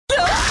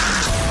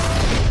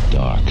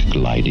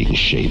gliding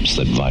shapes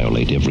that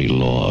violate every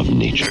law of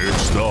nature.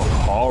 It's the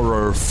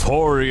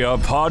Horror-phoria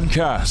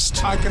podcast.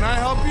 Hi, can I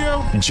help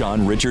you?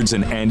 John Richards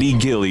and Andy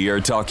Gilly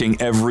are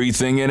talking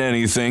everything and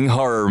anything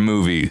horror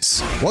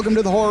movies. Welcome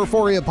to the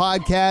Horror-phoria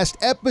podcast,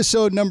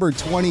 episode number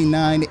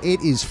 29. It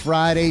is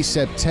Friday,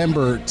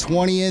 September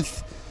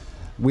 20th.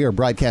 We are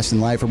broadcasting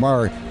live from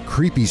our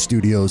creepy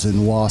studios in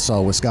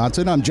Wausau,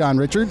 Wisconsin. I'm John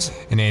Richards.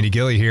 And Andy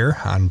Gilly here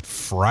on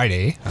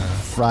Friday.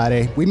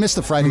 We missed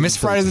the Friday. We missed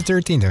Friday the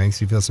 13th. It makes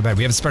me feel so bad.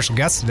 We have a special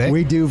guest today.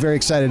 We do. Very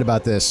excited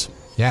about this.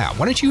 Yeah.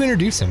 Why don't you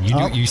introduce him?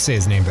 You say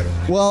his name better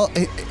than I do. Well,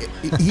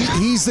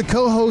 he's the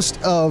co-host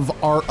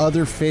of our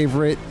other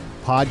favorite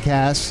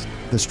podcast,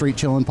 the Straight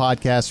Chillin'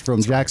 podcast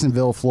from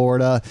Jacksonville,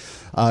 Florida.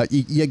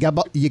 You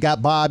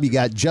got Bob, you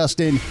got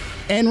Justin,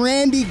 and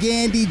Randy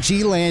Gandy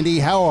G. Landy.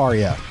 How are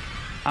you?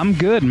 I'm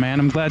good, man.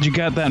 I'm glad you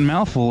got that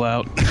mouthful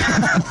out.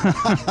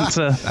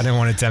 I didn't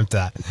want to tempt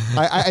that.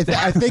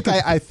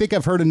 I think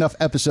I've heard enough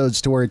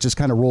episodes to where it just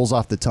kind of rolls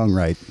off the tongue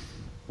right.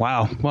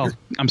 Wow. Well,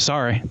 I'm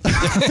sorry.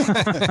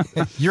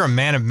 You're a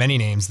man of many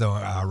names, though,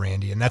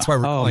 Randy, and that's why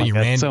we're calling you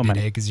Randy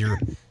today, because your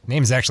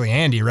name is actually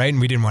Andy, right? And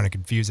we didn't want to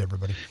confuse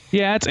everybody.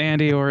 Yeah, it's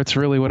Andy, or it's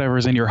really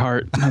whatever's in your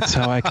heart. That's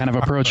how I kind of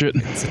approach it.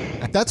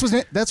 That's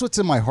what's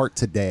in my heart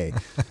today.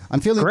 I'm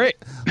feeling great.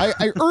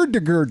 I heard the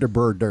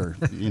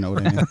birder. You know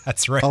what I mean?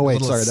 That's right. Oh wait,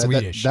 sorry.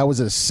 Swedish. That was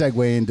a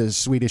segue into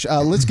Swedish.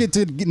 Let's get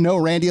to know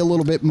Randy a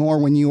little bit more.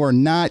 When you are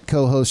not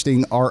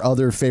co-hosting our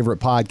other favorite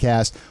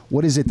podcast,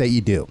 what is it that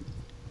you do?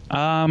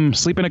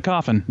 Sleep in a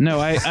coffin. No,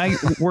 I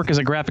work as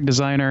a graphic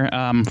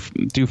designer,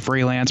 do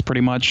freelance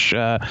pretty much.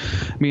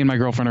 Me and my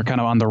girlfriend are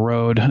kind of on the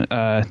road,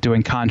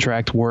 doing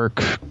contract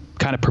work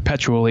kind of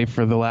perpetually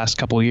for the last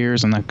couple of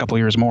years and a couple of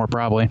years more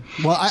probably.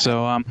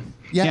 Well,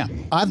 yeah,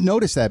 I've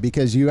noticed that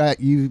because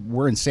you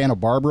were in Santa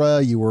Barbara,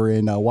 you were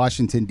in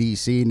Washington,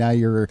 D.C. Now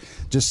you're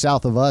just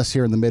south of us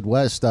here in the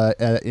Midwest,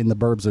 in the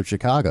burbs of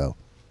Chicago.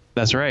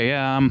 That's right.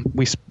 Yeah.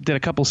 We did a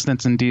couple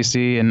stints in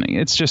DC, and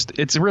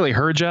it's really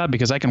her job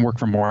because I can work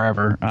from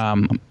wherever.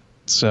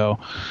 So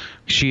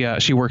she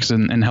works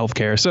in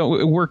healthcare. So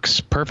it works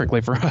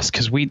perfectly for us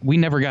because we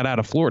never got out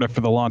of Florida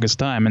for the longest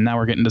time. And now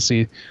we're getting to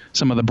see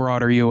some of the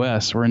broader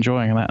U.S. We're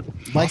enjoying that.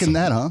 Liking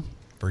that, huh?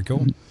 Very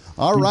cool.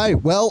 All right.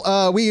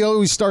 Well, we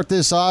always start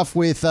this off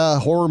with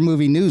horror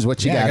movie news.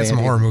 What you got? I got some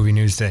Andy? horror movie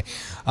news today.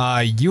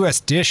 U.S.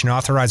 Dish, an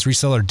authorized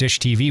reseller, Dish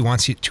TV,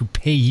 wants you to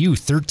pay you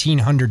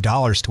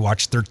 $1,300 to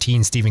watch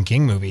 13 Stephen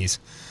King movies.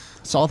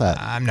 Saw that.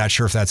 I'm not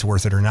sure if that's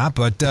worth it or not,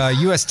 but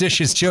U.S. Dish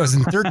has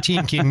chosen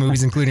 13 King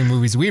movies, including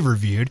movies we've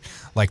reviewed,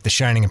 like The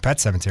Shining and Pet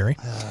Sematary.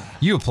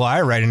 You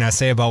apply, write an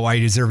essay about why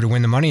you deserve to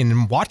win the money, and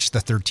then watch the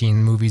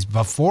 13 movies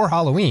before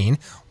Halloween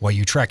while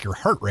you track your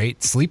heart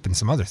rate, sleep, and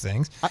some other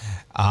things.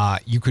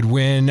 You could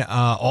win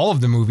all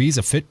of the movies,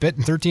 a Fitbit,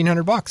 and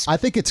 $1,300. I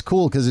think it's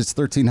cool because it's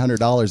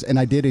 $1,300, and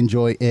I did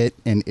enjoy it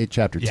and It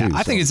Chapter 2. Yeah,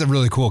 I think it's a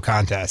really cool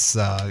contest,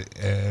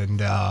 and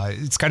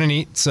it's kind of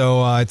neat.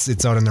 So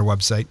it's out on their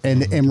website.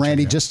 And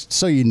Randy, just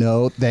so you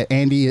know, that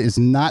Andy is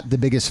not the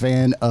biggest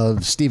fan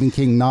of Stephen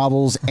King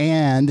novels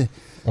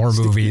or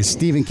movies.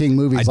 Stephen King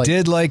movies. I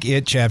did like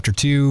It Chapter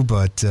 2,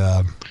 but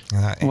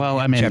well,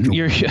 I mean,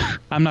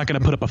 I'm not going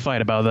to put up a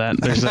fight about that.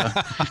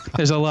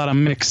 There's a lot of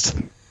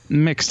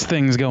mixed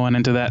things going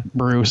into that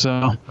brew.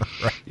 So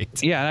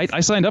right. Yeah,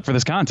 I signed up for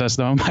this contest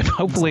though. I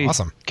hopefully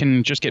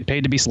can just get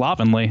paid to be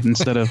slovenly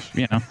instead of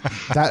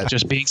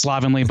just being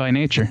slovenly by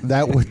nature.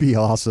 That would be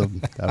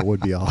awesome. That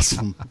would be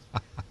awesome.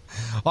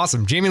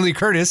 Awesome. Jamie Lee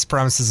Curtis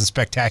promises a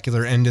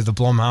spectacular end to the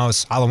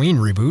Blumhouse Halloween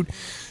reboot.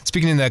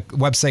 Speaking to the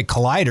website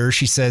Collider,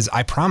 she says,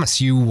 "I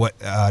promise you what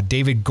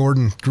David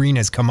Gordon Green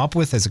has come up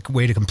with as a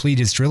way to complete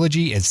his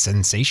trilogy is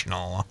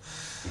sensational."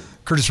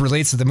 Curtis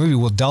relates that the movie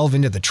will delve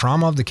into the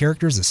trauma of the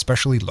characters,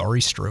 especially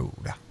Laurie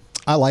Strode.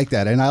 I like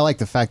that, and I like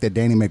the fact that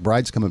Danny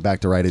McBride's coming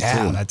back to write it too.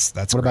 Yeah, that's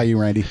What great. about you,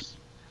 Randy?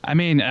 I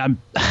mean,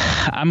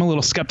 I'm a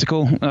little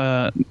skeptical.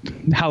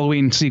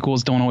 Halloween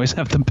sequels don't always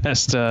have the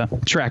best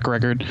track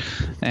record.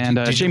 And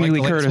Jamie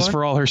Lee Curtis,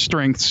 for all her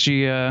strengths,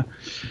 she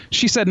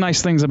said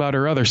nice things about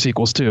her other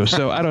sequels too.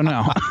 So I don't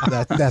know.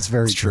 That's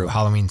very true.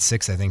 Halloween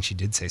 6, I think she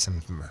did say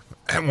something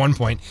at one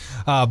point.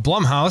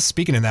 Blumhouse,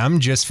 speaking of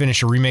them, just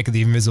finished a remake of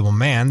The Invisible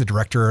Man. The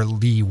director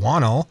Lee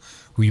Wannell,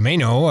 who you may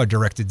know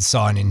directed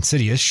Saw and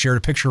Insidious, shared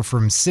a picture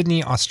from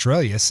Sydney,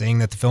 Australia, saying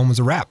that the film was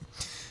a wrap.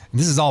 And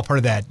this is all part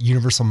of that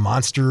Universal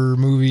monster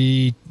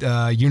movie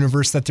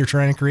universe that they're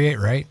trying to create,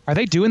 right? Are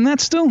they doing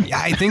that still? Yeah,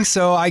 I think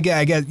so. I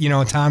get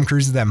Tom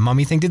Cruise, that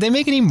Mummy thing. Did they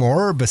make any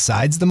more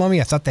besides the Mummy?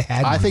 I thought they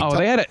had.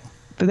 They had it.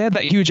 They had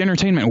that huge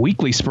Entertainment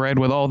Weekly spread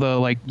with all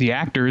the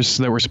actors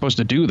that were supposed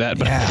to do that,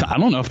 but yeah. I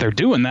don't know if they're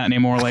doing that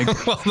anymore.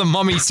 Well, The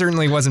Mummy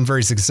certainly wasn't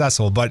very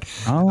successful, but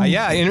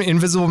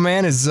Invisible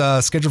Man is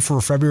scheduled for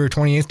February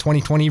 28th,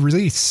 2020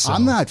 release. So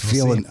I'm not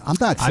feeling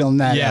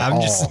that. Yeah, at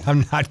all.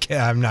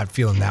 I'm not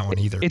feeling that one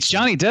either. It's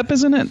Johnny Depp,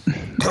 isn't it?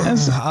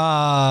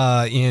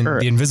 The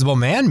Invisible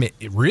Man,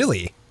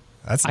 really?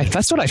 That's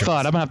what I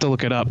thought. I'm gonna have to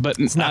look it up, but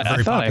it's not a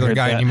very popular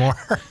guy anymore.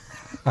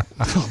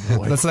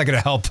 That's not going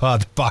to help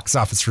the box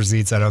office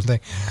receipts, I don't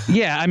think.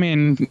 Yeah, I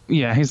mean,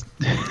 he's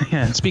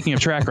speaking of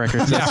track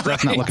records, that's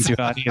not looking too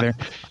hot either.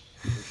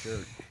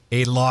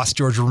 A lost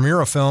George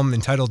Romero film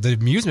entitled The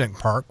Amusement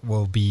Park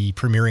will be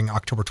premiering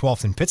October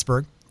 12th in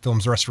Pittsburgh.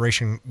 Film's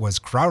restoration was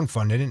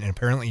crowdfunded, and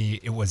apparently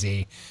it was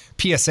a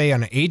PSA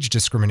on age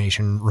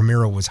discrimination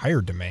Romero was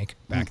hired to make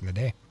back in the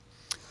day.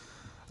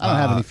 I don't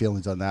have any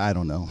feelings on that. I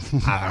don't know.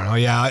 I don't know.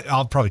 Yeah,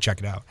 I'll probably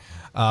check it out.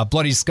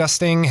 Bloody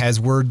Disgusting has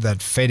word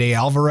that Fede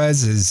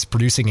Alvarez is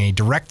producing a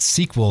direct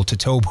sequel to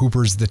Tobe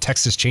Hooper's The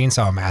Texas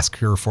Chainsaw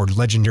Massacre for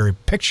Legendary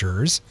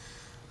Pictures.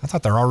 I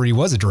thought there already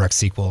was a direct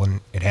sequel, and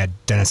it had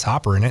Dennis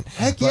Hopper in it.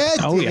 Heck yeah,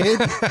 dude.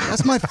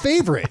 That's my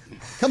favorite.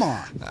 Come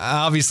on.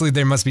 Obviously,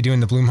 they must be doing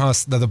the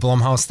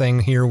Blumhouse thing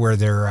here, where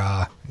they're,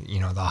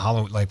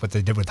 like what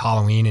they did with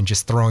Halloween, and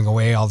just throwing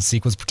away all the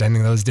sequels,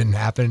 pretending those didn't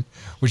happen,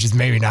 which is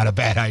maybe not a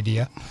bad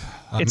idea.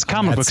 It's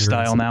comic book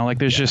style now. Like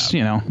there's just,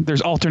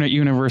 there's alternate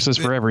universes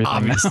for everything.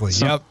 Obviously.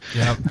 So.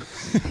 Yep.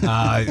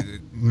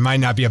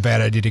 Might not be a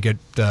bad idea to get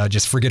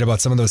just forget about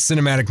some of those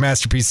cinematic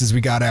masterpieces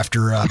we got after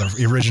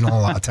the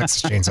original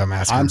Texas Chainsaw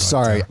Massacre. I'm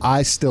sorry.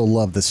 I still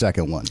love the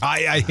second one.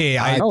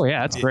 Oh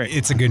yeah, it's great.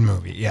 It's a good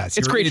movie. Yeah,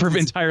 it's great for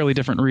entirely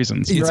different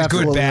reasons. It's a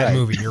good bad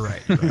movie. You're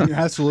right. You're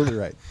absolutely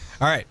right.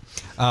 All right.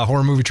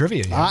 Horror movie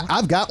trivia.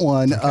 I've got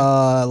one.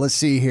 Okay. Let's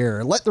see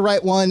here. Let the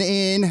Right One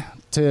In.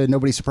 To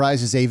nobody's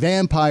surprise, is a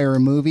vampire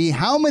movie.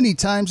 How many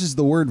times is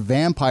the word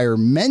vampire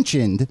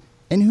mentioned,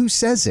 and who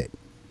says it?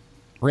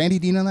 Randy,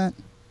 do you know that?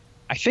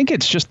 I think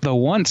it's just the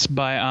once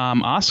by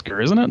Oscar,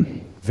 isn't it?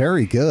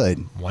 Very good.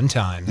 One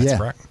time. That's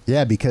correct.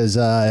 Yeah, because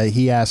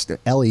he asked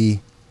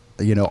Ellie,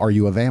 are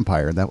you a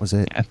vampire? And that was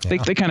it. Yeah,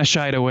 they kind of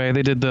shied away.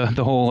 They did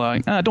the whole,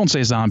 don't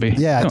say zombie.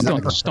 Yeah,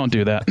 don't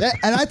do that.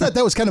 And I thought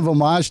that was kind of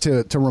homage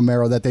to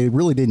Romero, that they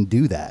really didn't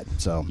do that.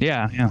 So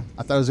yeah.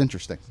 I thought it was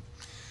interesting.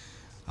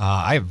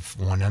 I have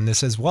one on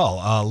this as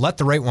well. Let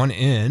the Right One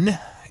In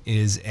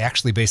is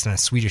actually based on a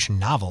Swedish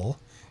novel.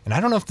 And I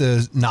don't know if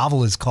the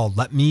novel is called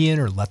Let Me In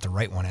or Let the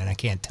Right One In. I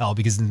can't tell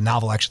because the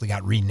novel actually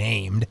got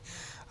renamed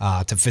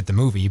to fit the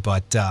movie.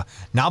 But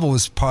novel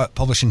was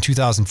published in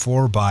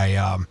 2004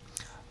 by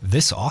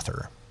this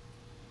author.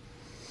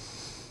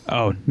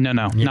 Oh, no,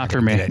 not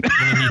for me. You need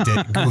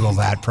to Google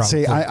that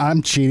probably. See,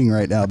 I'm cheating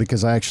right now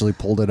because I actually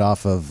pulled it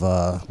off of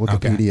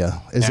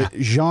Wikipedia. Okay. Is it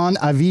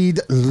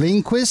Jean-Avid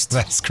Lindquist?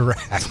 That's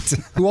correct.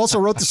 Who also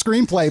wrote the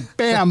screenplay.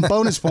 Bam,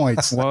 bonus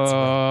points.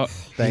 Whoa.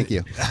 Thank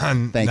you.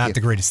 Not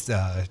the greatest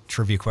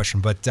trivia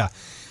question, but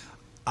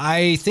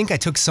I think I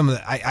took some of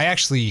the, I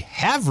actually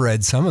have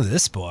read some of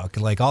this book,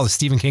 like all the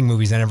Stephen King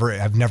movies.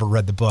 I've never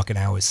read the book, and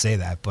I always say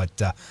that,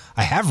 but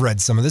I have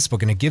read some of this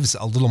book, and it gives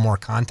a little more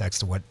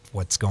context to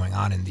what's going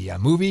on in the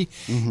movie.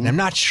 Mm-hmm. And I'm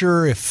not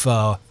sure if,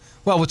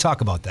 we'll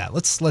talk about that.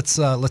 Let's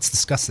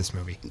discuss this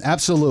movie.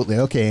 Absolutely.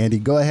 Okay, Andy,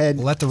 go ahead.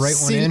 Let the Right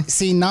One In.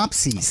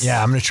 Synopsis.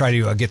 Yeah, I'm going to try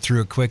to get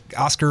through it quick.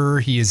 Oscar,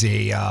 he is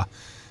a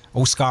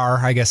Oskar,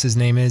 I guess his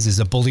name is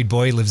a bullied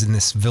boy, lives in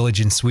this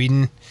village in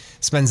Sweden,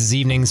 spends his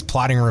evenings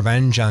plotting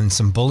revenge on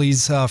some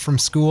bullies from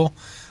school.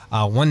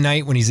 One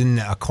night when he's in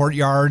a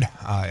courtyard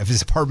of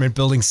his apartment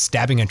building,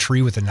 stabbing a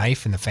tree with a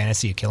knife in the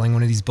fantasy of killing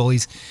one of these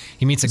bullies,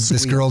 he meets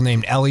this girl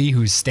named Ellie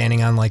who's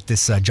standing on like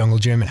this jungle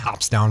gym and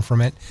hops down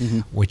from it,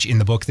 which in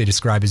the book they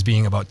describe as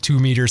being about 2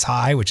 meters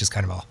high, which is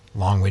kind of a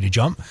long way to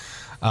jump.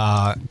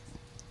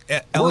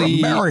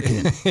 Ellie, we're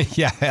American.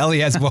 Yeah,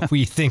 Ellie has what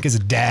we think is a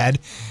dad.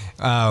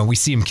 We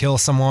see him kill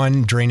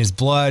someone, drain his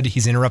blood.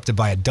 He's interrupted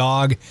by a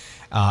dog.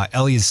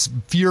 Ellie is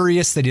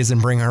furious that he doesn't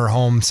bring her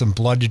home some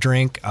blood to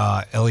drink.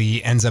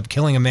 Ellie ends up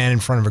killing a man in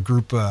front of a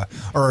group,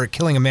 or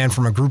killing a man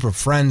from a group of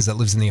friends that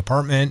lives in the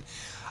apartment,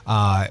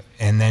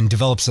 and then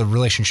develops a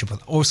relationship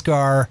with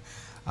Oskar.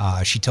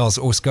 She tells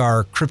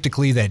Oskar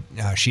cryptically that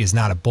she is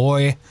not a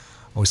boy.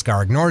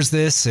 Oskar ignores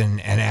this and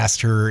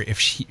asks her if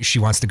she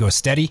wants to go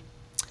steady.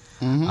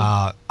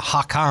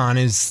 Hakan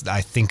is,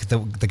 I think,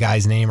 the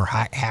guy's name, or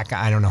Hakan.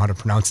 I don't know how to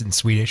pronounce it in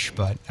Swedish,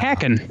 but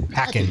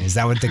Hakan. Is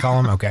that what they call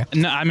him? Okay.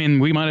 No, I mean,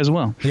 we might as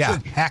well. Yeah,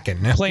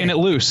 Hakan. Playing it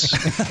loose.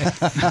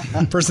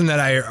 Person that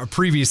I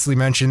previously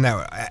mentioned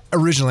that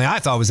originally I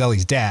thought was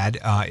Ellie's dad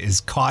is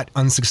caught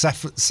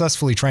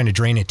unsuccessfully trying to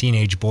drain a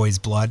teenage boy's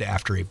blood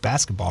after a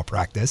basketball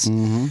practice.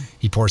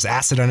 He pours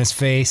acid on his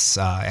face.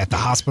 At the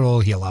hospital,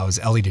 he allows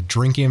Ellie to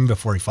drink him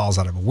before he falls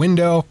out of a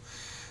window,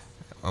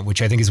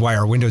 which I think is why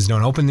our windows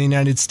don't open in the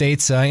United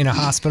States in a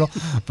hospital.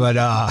 But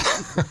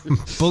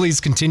bullies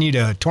continue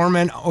to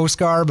torment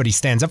Oskar, but he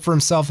stands up for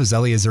himself, as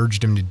Ellie has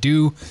urged him to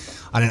do.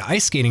 On an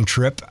ice skating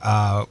trip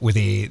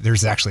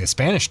there's actually a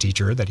Spanish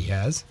teacher that he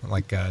has,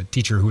 like a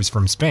teacher who is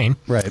from Spain.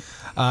 Right.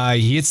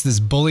 He hits this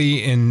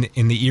bully in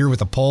the ear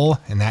with a pole,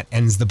 and that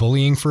ends the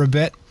bullying for a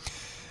bit.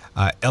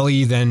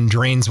 Ellie then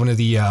drains one of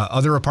the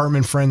other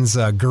apartment friends'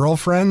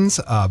 girlfriends,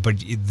 but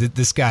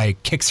this guy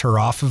kicks her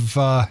off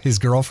of his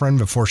girlfriend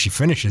before she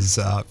finishes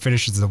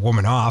the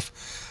woman off.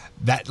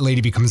 that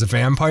lady becomes a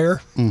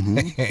vampire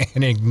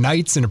and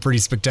ignites in a pretty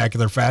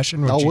spectacular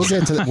fashion. Oh, we'll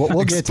get to that.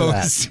 We'll get to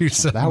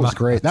that. That was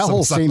great. That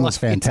whole scene was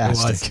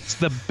fantastic. It's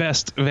the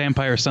best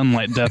vampire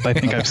sunlight death I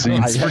think I've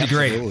seen. It's pretty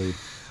great.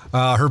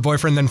 Her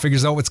boyfriend then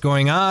figures out what's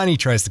going on. He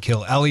tries to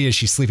kill Ellie as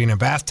she's sleeping in a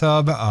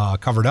bathtub,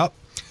 covered up.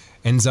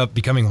 Ends up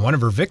becoming one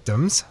of her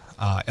victims.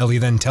 Ellie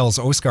then tells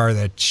Oscar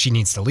that she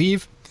needs to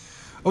leave.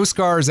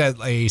 Oscar is at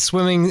a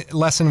swimming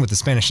lesson with the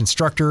Spanish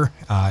instructor,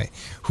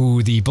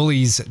 who the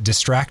bullies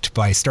distract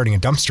by starting a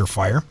dumpster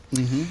fire,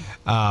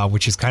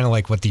 which is kind of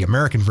like what the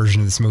American version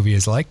of this movie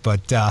is like.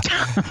 But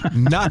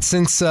not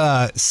since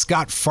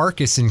Scott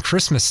Farkas in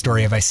Christmas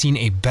Story have I seen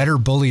a better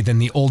bully than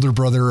the older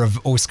brother of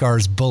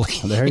Oscar's bully.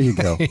 There you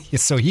go.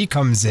 So he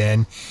comes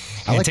in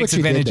and takes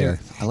advantage of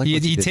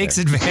he takes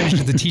advantage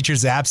of the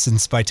teacher's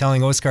absence by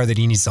telling Oscar that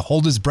he needs to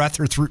hold his breath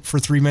for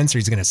 3 minutes or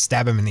he's going to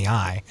stab him in the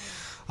eye.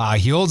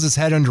 He holds his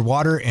head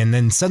underwater, and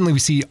then suddenly we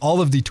see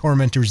all of the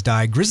tormentors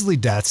die grisly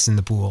deaths in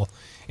the pool,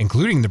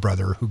 including the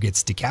brother who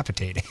gets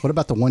decapitated. What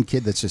about the one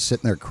kid that's just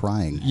sitting there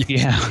crying?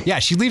 Yeah,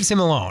 she leaves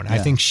him alone. Yeah. I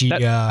think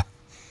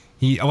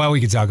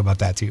we could talk about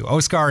that too.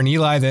 Oscar and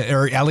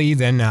Ellie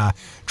then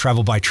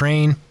travel by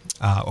train.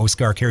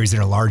 Oscar carries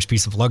in a large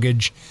piece of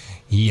luggage.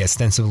 He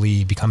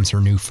ostensibly becomes her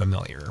new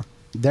familiar.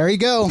 There you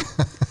go.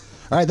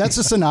 All right, that's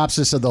a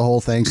synopsis of the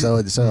whole thing.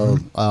 So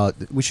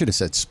we should have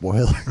said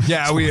spoiler.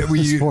 Yeah,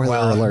 we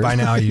spoiler alert. By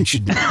now you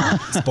should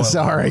spoil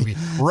Sorry. the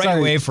movie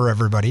away for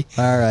everybody.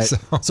 All right.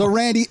 So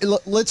Randy,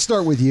 let's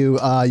start with you.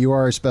 You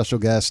are our special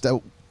guest.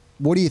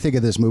 What do you think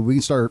of this movie? We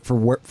can start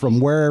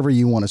from wherever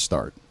you want to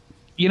start.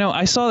 You know,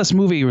 I saw this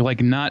movie like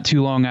not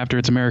too long after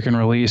its American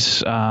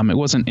release. It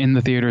wasn't in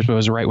the theaters, but it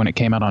was right when it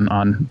came out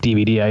on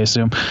DVD, I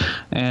assume.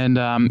 And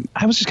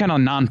I was just kind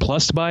of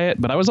nonplussed by it,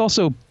 but I was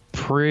also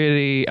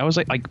I was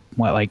like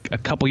a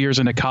couple years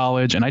into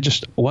college, and I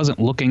just wasn't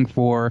looking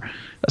for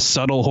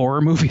subtle horror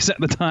movies at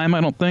the time,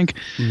 I don't think.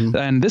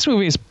 And this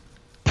movie is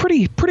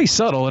pretty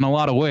subtle in a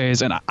lot of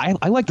ways, and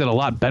I liked it a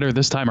lot better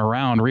this time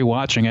around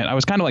rewatching it. I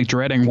was kind of like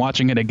dreading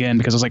watching it again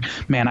because I was like,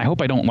 man, I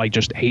hope I don't like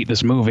just hate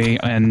this movie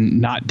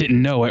and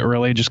didn't know it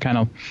really, just kind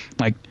of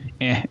like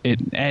mad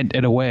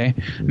it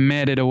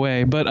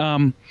away. But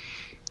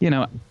you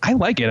know, I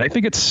like it. I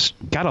think it's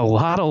got a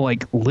lot of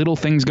like little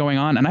things going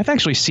on. And I've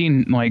actually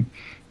seen like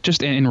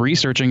just in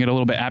researching it a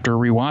little bit after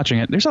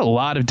rewatching it, there's a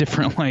lot of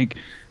different like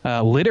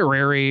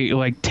literary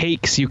like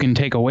takes you can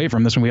take away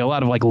from this movie. A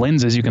lot of like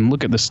lenses you can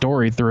look at the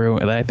story through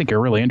that I think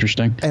are really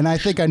interesting. And I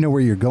think I know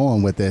where you're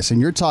going with this. And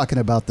you're talking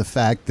about the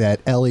fact that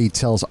Ellie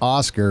tells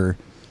Oscar,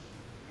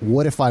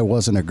 what if I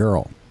wasn't a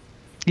girl?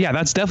 Yeah,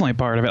 that's definitely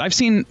part of it. I've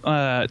seen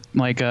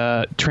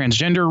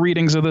transgender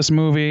readings of this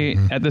movie.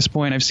 At this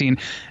point, I've seen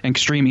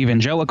extreme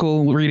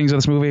evangelical readings of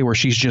this movie where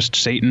she's just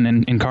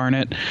Satan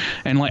incarnate,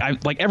 and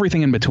like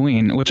everything in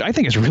between, which I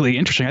think is really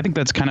interesting. I think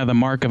that's kind of the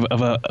mark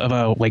of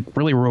a like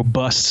really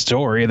robust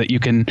story that you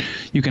can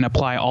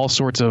apply all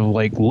sorts of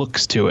like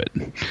looks to it.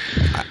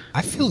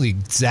 I feel the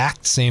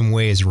exact same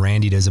way as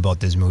Randy does about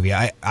this movie.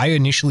 I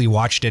initially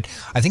watched it.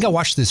 I think I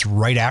watched this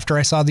right after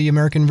I saw the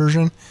American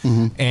version,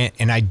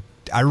 and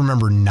I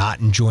remember not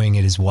enjoying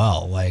it as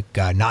well, like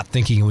not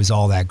thinking it was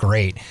all that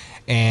great.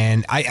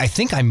 And I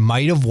think I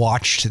might have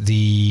watched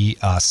the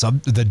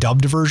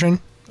dubbed version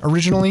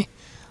originally.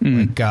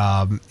 And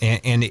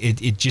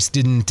it just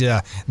didn't,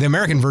 the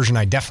American version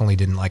I definitely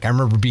didn't like. I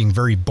remember being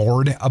very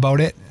bored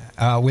about it,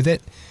 with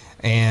it.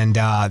 And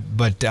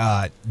but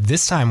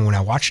this time when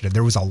I watched it,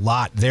 there was a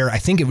lot there. I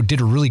think it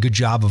did a really good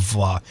job of,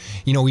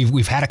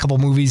 we've had a couple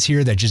movies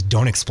here that just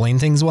don't explain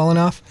things well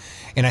enough.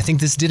 And I think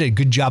this did a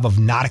good job of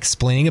not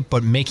explaining it,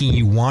 but making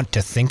you want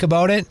to think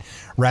about it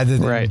rather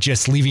than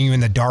just leaving you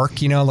in the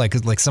dark,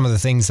 like some of the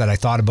things that I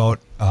thought about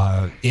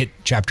It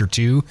Chapter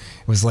 2.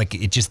 It was like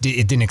it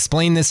didn't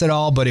explain this at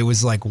all, but it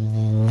was like,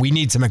 we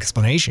need some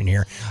explanation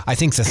here. I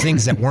think the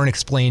things that weren't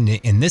explained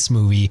in this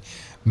movie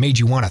made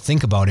you want to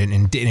think about it,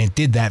 and it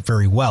did that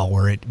very well,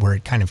 where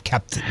it kind of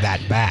kept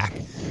that back.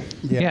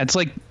 Yeah, it's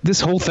like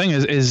this whole thing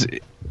is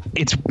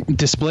it's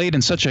displayed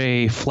in such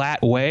a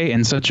flat way,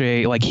 and such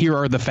a like, here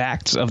are the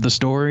facts of the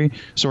story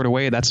sort of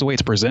way. That's the way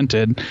it's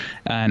presented,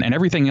 and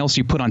everything else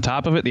you put on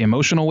top of it, the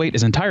emotional weight,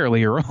 is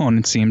entirely your own,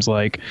 it seems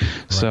like.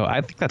 So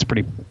I think that's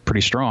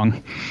pretty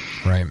strong.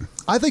 Right.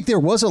 I think there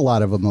was a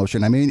lot of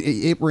emotion. I mean,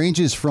 it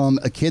ranges from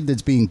a kid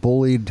that's being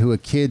bullied to a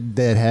kid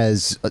that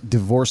has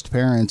divorced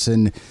parents.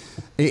 And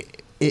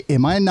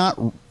am I not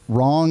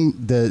wrong?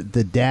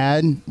 The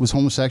dad was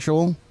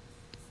homosexual?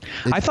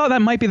 I thought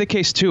that might be the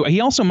case too. He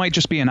also might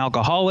just be an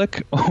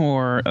alcoholic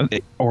or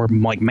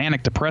like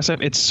manic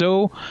depressive. It's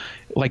so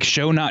like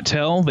show not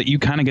tell that you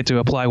kind of get to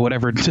apply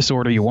whatever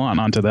disorder you want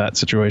onto that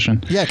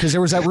situation. Yeah, because there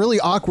was that really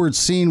awkward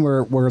scene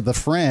where the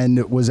friend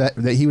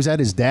he was at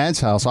his dad's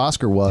house,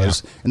 Oscar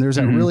was, and there's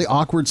that really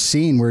awkward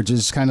scene where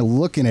just kind of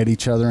looking at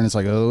each other, and it's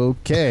like,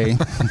 okay.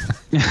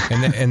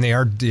 and they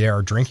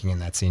are drinking in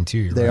that scene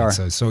too. They are.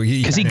 So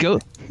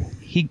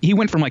he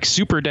went from like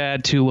super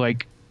dad to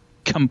like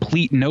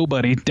complete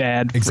nobody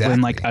dad Exactly.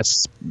 in like a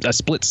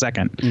split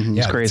second. Mm-hmm.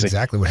 It's crazy. That's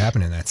exactly what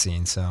happened in that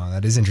scene. So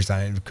that is interesting.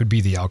 It could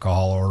be the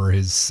alcohol or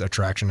his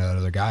attraction to that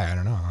other guy. I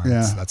don't know.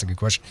 That's a good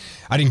question.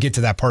 I didn't get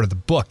to that part of the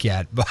book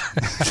yet, but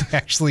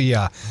actually,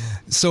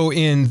 so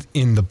in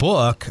the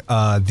book,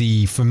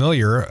 the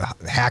familiar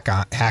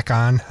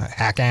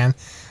Hakan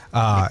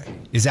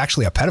is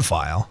actually a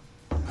pedophile.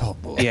 Oh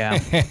boy. Yeah.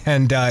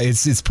 And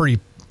it's pretty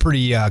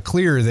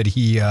clear that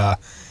he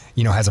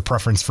has a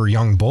preference for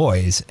young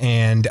boys,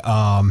 and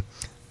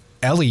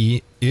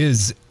Ellie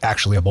is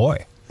actually a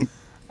boy.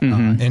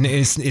 And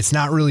it's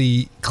not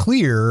really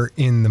clear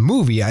in the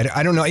movie.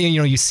 I don't know.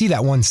 You see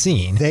that one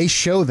scene. They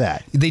show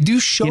that. They do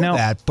show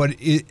that, but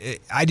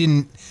I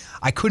didn't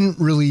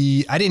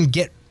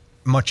get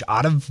much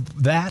out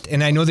of that.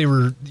 And I know they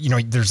were, you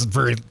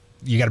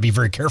got to be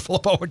very careful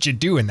about what you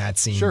do in that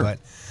scene. Sure. But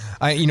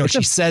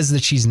she says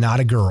that she's not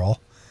a girl.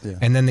 Yeah.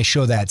 And then they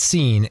show that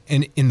scene,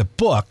 and in the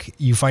book,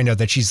 you find out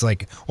that she's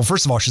like, well,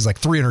 first of all, she's like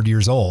 300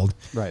 years old,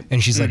 right?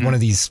 And she's like one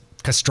of these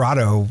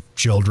castrato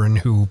children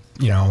who,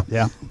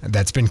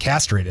 that's been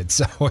castrated.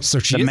 So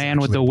she the is man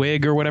with the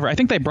wig or whatever. I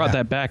think they brought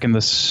that back in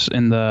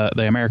the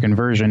American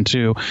version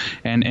too.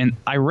 And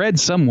I read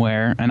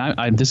somewhere, and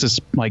I this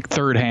is like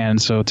third hand,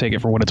 so take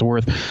it for what it's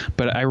worth.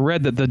 But I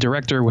read that the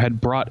director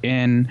had brought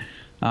in,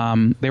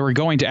 they were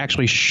going to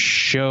actually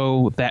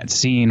show that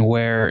scene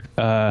where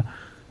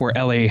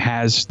Ellie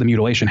has the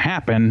mutilation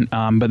happen,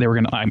 but they were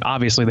going to,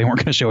 obviously they weren't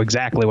going to show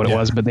exactly what it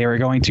was, but they were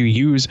going to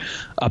use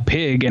a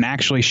pig and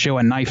actually show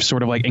a knife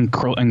sort of like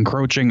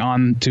encroaching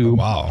onto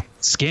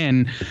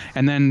skin.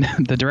 And then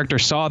the director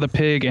saw the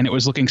pig and it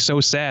was looking so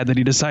sad that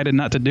he decided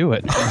not to do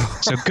it.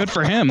 So good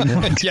for him.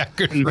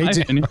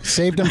 Good.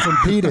 Saved him from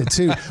PETA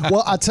too.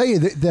 Well, I'll tell you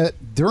that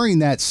during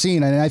that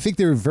scene, and I think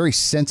they were very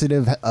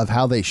sensitive of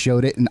how they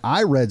showed it. And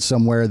I read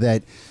somewhere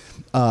that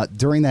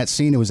during that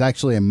scene, it was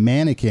actually a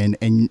mannequin,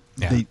 and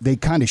they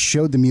kind of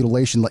showed the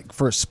mutilation like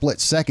for a split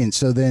second.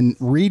 So then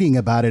reading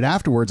about it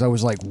afterwards, I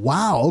was like,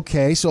 wow,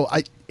 okay. So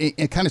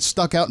it kind of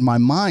stuck out in my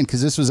mind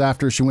because this was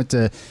after she went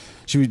to,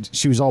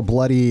 she was all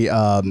bloody,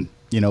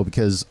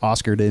 because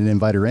Oscar didn't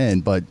invite her in.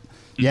 But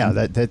yeah,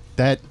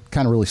 that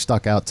kind of really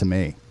stuck out to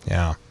me.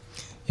 Yeah.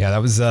 Yeah,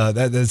 that was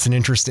that's an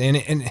interesting,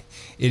 and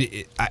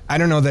I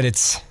don't know that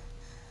it's.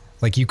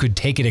 Like, you could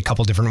take it a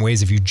couple different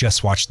ways if you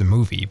just watched the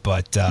movie,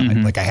 but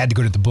I had to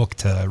go to the book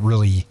to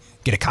really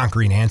get a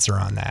concrete answer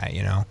on that,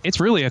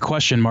 It's really a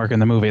question mark in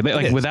the movie,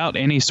 like without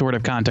any sort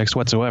of context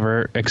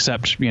whatsoever,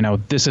 except,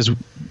 this is,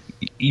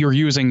 you're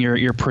using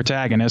your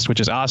protagonist, which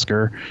is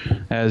Oscar,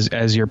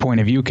 as your point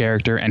of view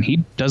character, and he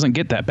doesn't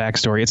get that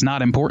backstory. It's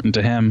not important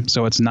to him,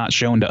 so it's not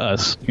shown to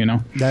us,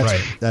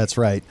 That's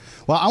right.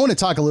 Well, I want to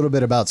talk a little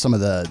bit about some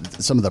of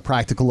the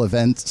practical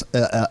effects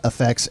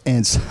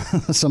and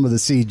some of the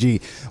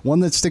CG. One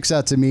that sticks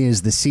out to me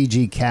is the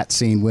CG cat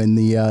scene when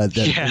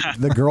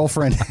the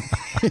girlfriend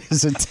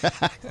is attacked.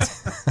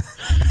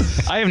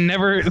 I have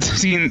never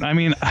seen. I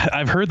mean,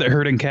 I've heard that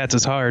herding cats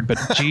is hard, but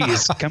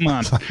geez, come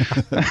on,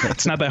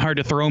 it's not that hard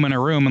to throw them in a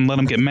room and let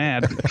them get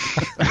mad.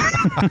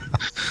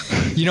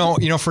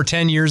 For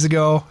 10 years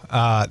ago,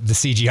 the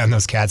CG on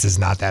those cats is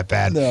not that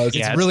bad. No,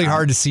 it's really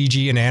hard to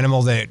CG an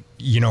animal that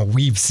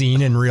we've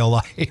seen in real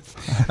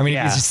life. I mean,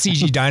 it's just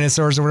CG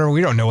dinosaurs or whatever.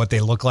 We don't know what they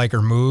look like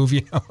or move,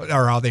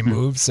 or how they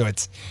move. So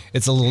it's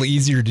a little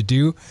easier to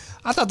do.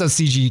 I thought those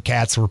CG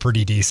cats were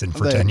pretty decent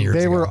for 10 years ago.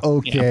 They were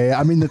okay. Yeah.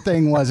 I mean, the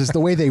thing was, is the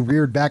way they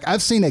reared back.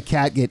 I've seen a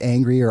cat get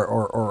angry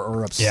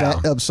or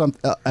upset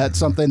at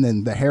something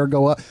and the hair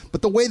go up.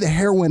 But the way the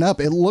hair went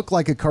up, it looked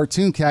like a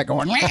cartoon cat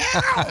going,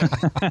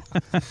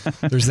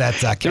 There's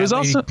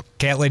that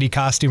cat lady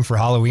costume for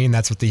Halloween.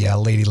 That's what the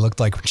lady looked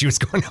like when she was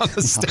going down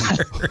the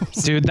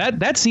stairs. Dude,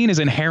 that scene is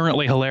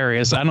inherently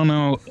hilarious. I don't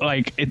know,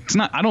 it's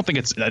not. I don't think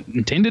it's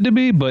intended to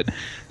be, but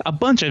a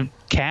bunch of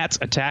cats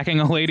attacking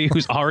a lady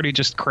who's already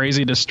just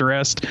crazy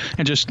distressed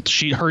and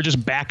her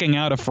just backing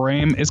out of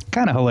frame is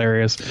kind of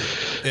hilarious.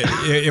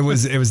 It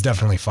was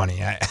definitely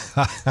funny. I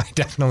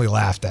definitely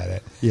laughed at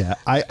it. Yeah,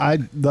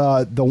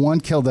 the one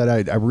kill that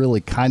I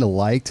really kind of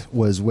liked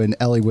was when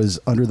Ellie was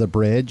under the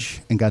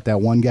bridge and got that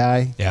one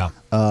guy. Yeah,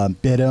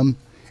 bit him,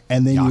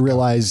 and then Yaka.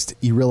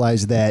 you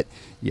realized that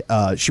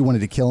she wanted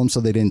to kill him, so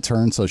they didn't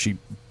turn. So she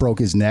broke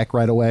his neck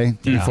right away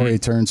before he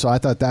turned. So I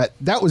thought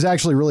that was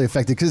actually really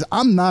effective because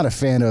I'm not a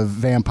fan of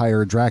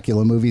vampire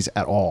Dracula movies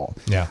at all.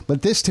 Yeah.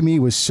 But this to me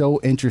was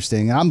so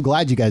interesting. And I'm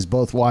glad you guys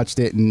both watched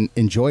it and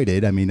enjoyed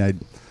it. I mean, I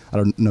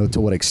don't know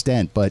to what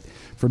extent, but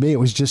for me, it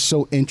was just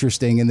so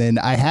interesting. And then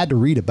I had to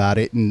read about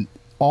it, and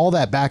all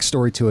that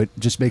backstory to it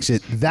just makes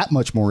it that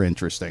much more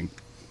interesting.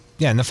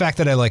 Yeah. And the fact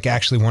that I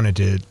actually wanted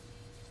to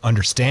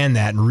understand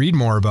that and read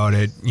more about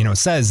it,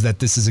 says that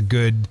this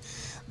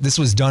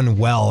was done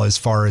well as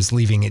far as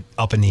leaving it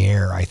up in the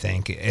air, I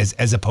think,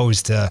 as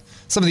opposed to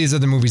some of these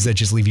other movies that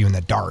just leave you in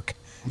the dark.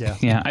 Yeah.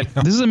 Yeah.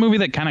 This is a movie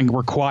that kind of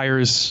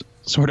requires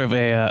sort of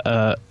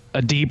a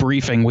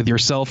debriefing with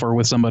yourself or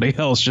with somebody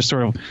else, just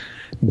sort of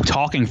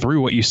talking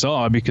through what you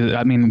saw, because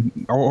I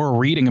mean, or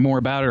reading more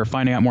about it or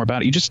finding out more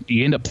about it,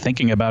 you end up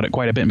thinking about it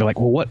quite a bit and be like,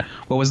 well, what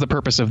was the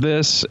purpose of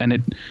this? And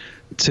it,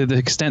 to the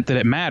extent that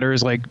it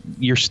matters, like,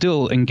 you're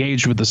still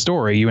engaged with the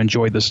story. You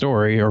enjoyed the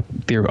story, or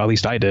at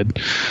least I did.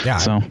 Yeah,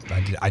 so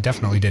I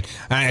definitely did.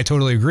 I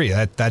totally agree.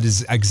 That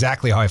is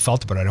exactly how I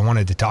felt about it. I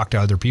wanted to talk to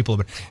other people,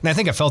 and I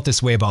think I felt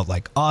this way about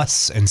like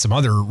Us and some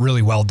other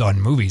really well done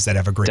movies that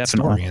have a great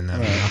story in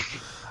them. You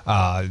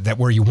know? That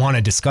where you want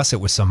to discuss it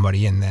with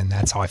somebody, and then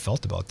that's how I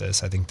felt about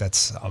this. I think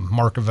that's a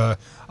mark of a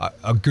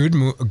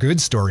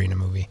good story in a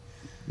movie.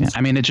 Yeah,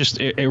 I mean,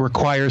 it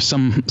requires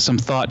some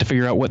thought to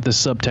figure out what the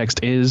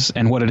subtext is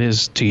and what it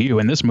is to you.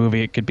 In this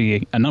movie, it could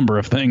be a number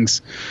of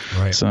things.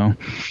 Right. So,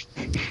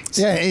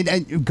 yeah,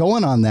 and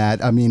going on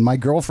that, I mean, my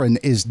girlfriend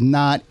is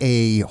not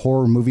a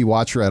horror movie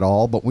watcher at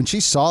all, but when she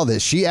saw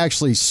this, she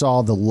actually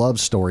saw the love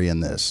story in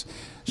this.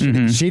 She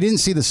didn't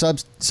see the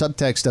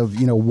subtext of,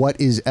 you know,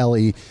 what is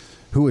Ellie,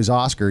 who is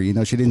Oscar. You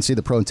know, she didn't see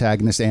the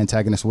protagonist,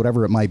 antagonist,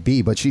 whatever it might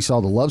be, but she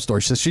saw the love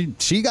story. So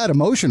she got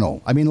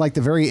emotional. I mean, like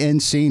the very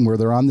end scene where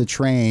they're on the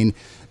train,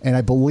 and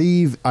I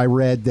believe I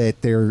read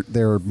that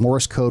their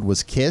Morse code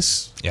was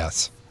kiss.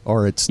 Yes.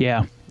 Or it's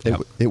Yep.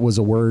 It was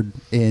a word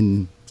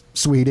in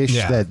Swedish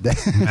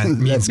that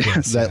means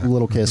kiss, that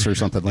little kiss or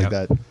something like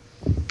that.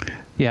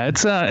 yeah,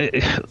 it's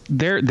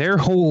their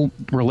whole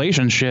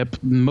relationship.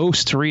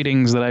 Most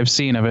readings that I've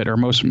seen of it, or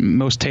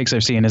most takes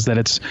I've seen, is that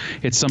it's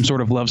some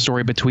sort of love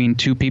story between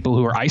two people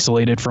who are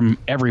isolated from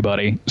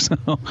everybody. So,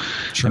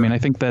 Sure. I mean, I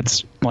think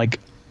that's like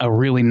a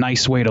really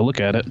nice way to look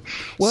at it.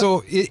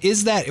 So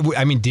is that?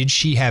 I mean, did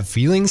she have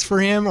feelings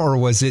for him, or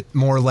was it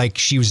more like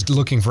she was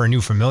looking for a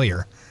new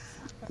familiar?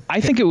 I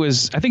think it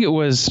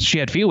was she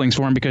had feelings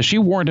for him, because she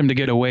warned him to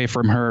get away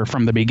from her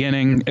from the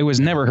beginning. It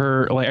was never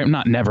her, like,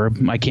 not never,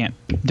 I can't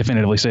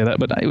definitively say that,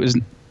 but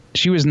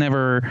she was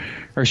never,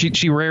 or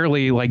she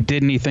rarely like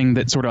did anything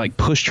that sort of like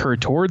pushed her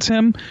towards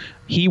him.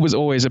 He was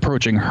always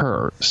approaching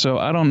her. So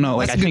I don't know.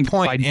 Like, I think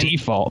by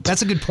default.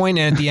 That's a good point.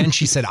 And at the end,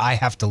 she said, I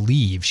have to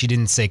leave. She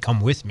didn't say,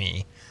 come with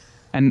me.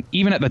 And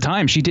even at the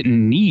time, she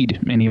didn't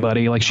need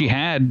anybody. Like, she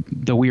had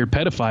the weird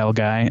pedophile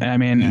guy. I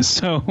mean,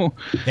 so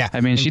yeah.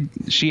 I mean,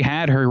 she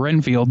had her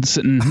Renfield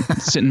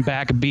sitting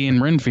back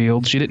being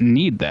Renfield. She didn't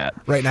need that.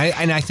 Right.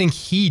 And I think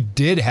he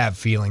did have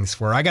feelings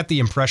for her. I got the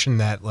impression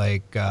that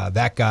like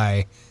that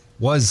guy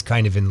was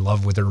kind of in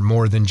love with her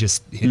more than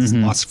just his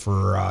lust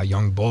for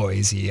young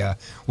boys.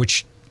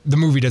 Which the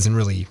movie doesn't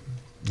really,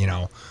 you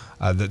know,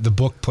 the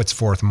book puts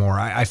forth more.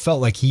 I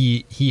felt like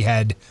he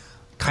had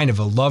kind of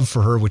a love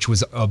for her, which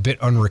was a bit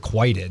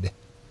unrequited.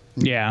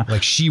 Yeah,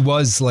 like she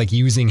was like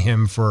using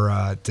him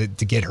for to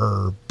get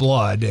her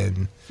blood.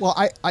 And well,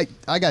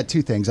 I got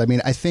two things. I mean,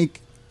 I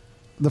think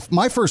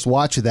my first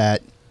watch of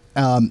that,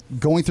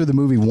 going through the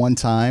movie one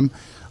time,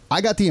 I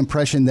got the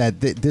impression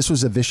that this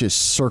was a vicious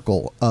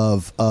circle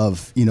of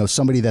you know,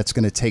 somebody that's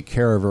going to take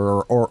care of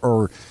her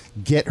or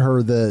get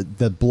her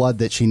the blood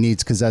that she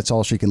needs, because that's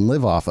all she can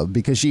live off of.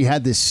 Because she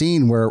had this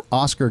scene where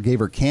Oscar gave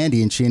her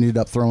candy and she ended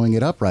up throwing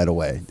it up right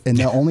away, and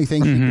the only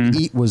thing she could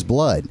eat was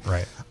blood.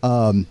 Right.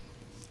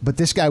 But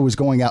this guy was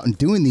going out and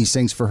doing these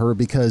things for her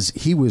because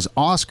he was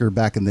Oscar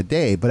back in the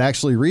day. But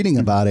actually reading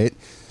about it,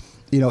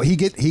 you know, he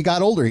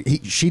got older.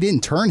 She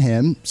didn't turn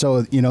him,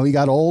 so you know, he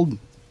got old.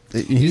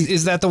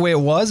 Is that the way it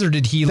was, or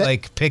did he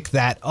like pick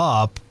that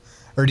up,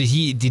 or did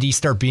he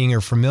start being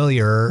her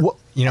familiar? Well,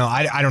 you know,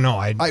 I don't know.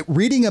 I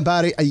reading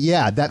about it,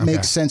 that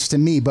makes sense to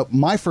me. But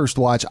my first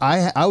watch,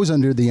 I was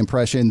under the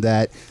impression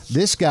that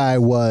this guy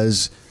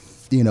was,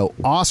 you know,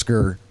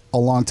 Oscar a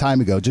long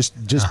time ago, just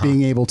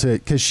being able to,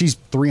 because she's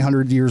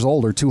 300 years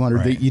old or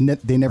 200. Right.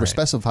 They never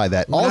specify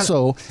that. Well,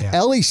 also,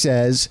 Ellie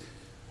says,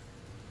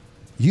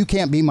 you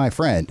can't be my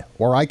friend,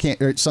 or I can't,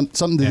 or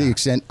something to the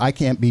extent, I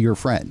can't be your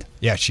friend.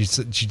 Yeah, she's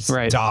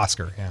right to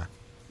Oscar. Yeah.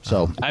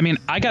 So I mean,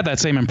 I got that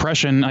same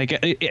impression. Like,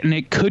 and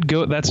it could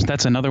go.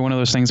 That's another one of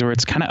those things where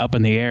it's kind of up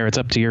in the air. It's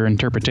up to your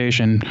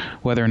interpretation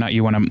whether or not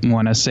you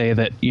want to say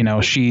that, you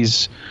know,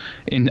 she's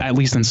at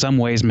least in some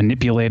ways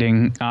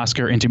manipulating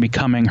Oscar into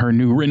becoming her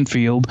new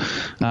Renfield,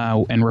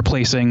 and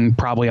replacing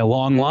probably a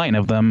long line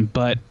of them.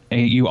 But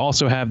you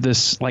also have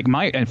this, like,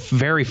 my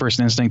very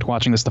first instinct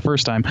watching this the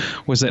first time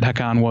was that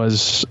Hakan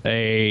was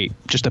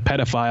just a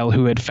pedophile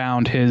who had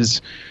found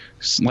his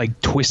like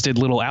twisted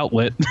little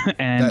outlet,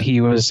 and he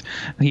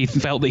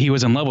felt that he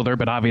was in love with her,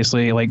 but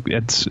obviously, like,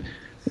 that's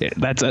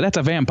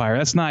a vampire.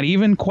 That's not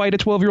even quite a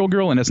 12-year-old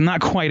girl, and it's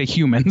not quite a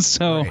human.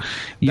 So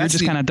you're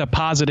just kind of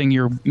depositing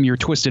your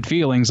twisted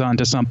feelings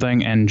onto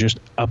something and just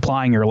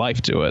applying your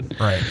life to it.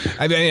 Right.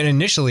 I mean,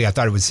 initially I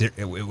thought it was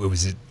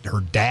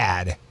her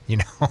dad. You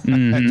know, I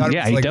thought it was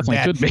like he definitely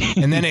could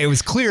be. And then it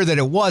was clear that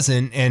it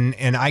wasn't,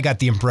 and I got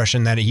the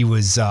impression that he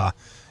was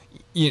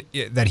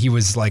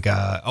like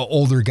a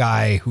older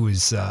guy who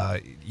was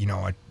you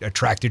know,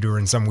 attracted to her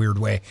in some weird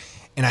way.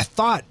 And I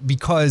thought,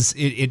 because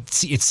it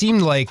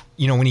seemed like,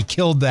 you know, when he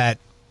killed that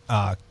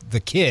the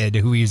kid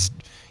who he's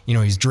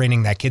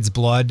draining that kid's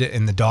blood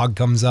and the dog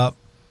comes up.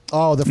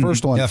 Oh, the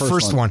first one. The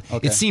first one.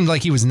 Okay. It seemed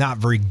like he was not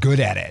very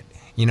good at it.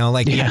 You know,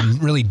 like he hadn't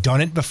really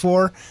done it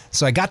before.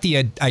 So I got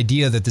the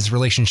idea that this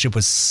relationship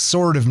was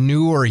sort of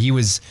new, or he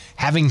was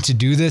having to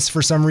do this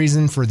for some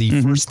reason for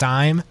the first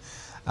time,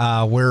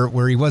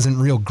 where he wasn't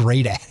real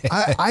great at it.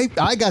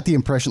 I got the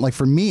impression, like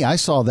for me, I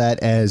saw that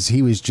as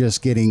he was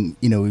just getting,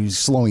 he was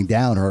slowing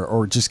down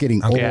or just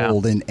getting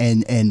old,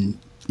 and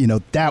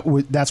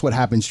that's what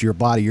happens to your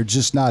body. You're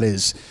just not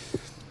as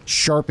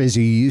sharp as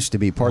you used to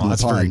be. Pardon the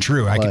pun. That's very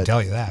true. I can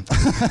tell you that.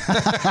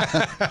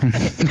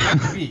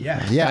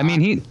 Yeah. I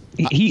mean,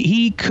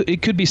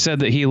 it could be said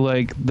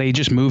that they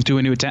just moved to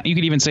a new town. You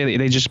could even say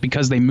that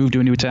because they moved to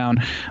a new town,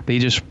 they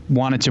just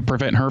wanted to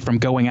prevent her from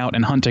going out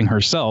and hunting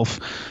herself,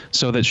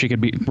 so that she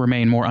could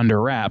remain more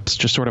under wraps,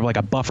 just sort of like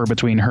a buffer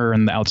between her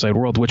and the outside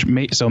world.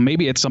 So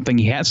maybe it's something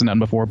he hasn't done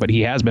before, but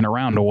he has been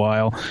around a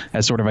while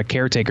as sort of a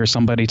caretaker,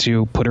 somebody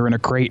to put her in a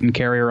crate and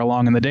carry her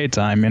along in the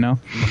daytime. Right.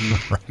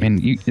 I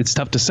mean, it's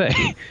tough to say.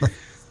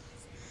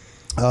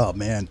 Oh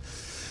man.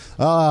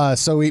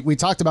 So we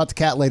talked about the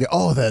cat lady.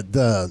 Oh,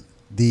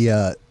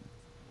 the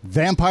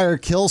vampire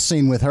kill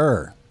scene with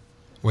her.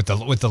 With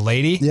the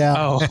lady? Yeah.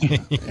 Oh.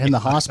 In the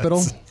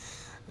hospital.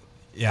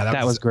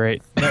 That was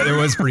great. It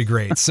was pretty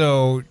great.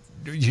 So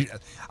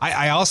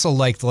I also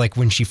liked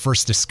when she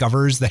first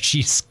discovers that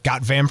she's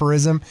got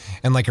vampirism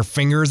and her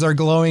fingers are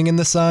glowing in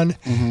the sun.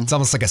 Mm-hmm. It's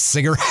almost like a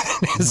cigarette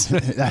is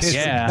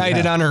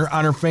ignited on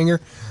her finger.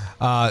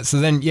 So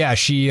then,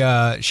 she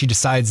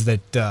decides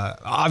that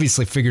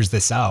obviously figures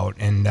this out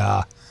and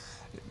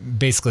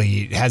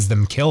basically has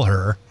them kill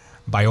her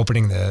by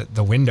opening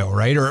the window,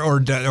 right? Or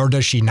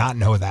does she not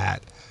know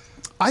that?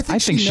 I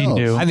think she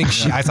knew.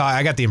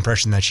 I got the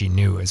impression that she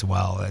knew as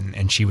well,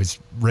 and she was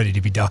ready to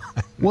be done.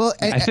 Well,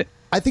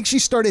 I think she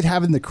started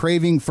having the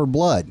craving for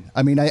blood.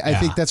 I mean, I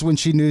think that's when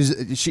she knew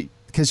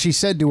because she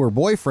said to her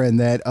boyfriend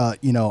that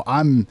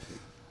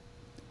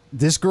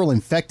this girl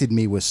infected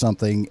me with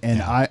something,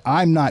 and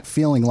I'm not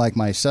feeling like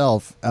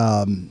myself.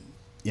 And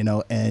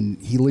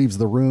he leaves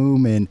the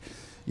room and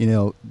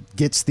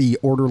gets the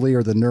orderly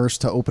or the nurse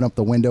to open up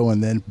the window,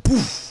 and then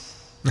poof.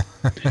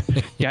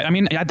 Yeah, I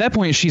mean, at that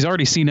point, she's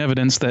already seen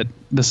evidence that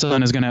the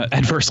sun is going to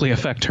adversely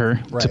affect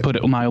her, to put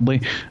it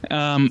mildly.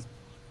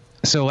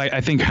 So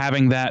I think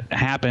having that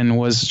happen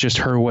was just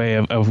her way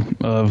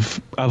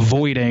of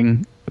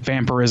avoiding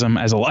vampirism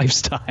as a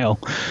lifestyle.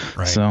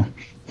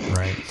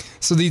 Right.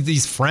 So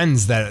these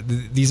friends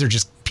these are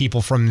just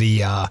people from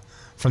the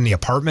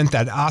apartment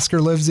that Oscar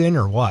lives in,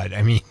 or what?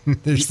 I mean,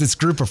 there's this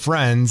group of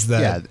friends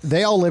that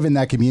they all live in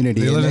that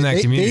community.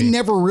 They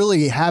never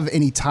really have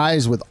any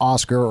ties with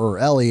Oscar or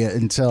Ellie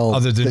until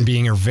other than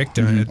being her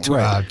victim.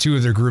 Two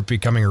of their group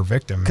becoming her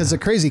victim. Because the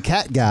crazy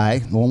cat guy,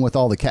 the one with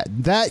all the cat,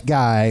 that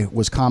guy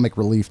was comic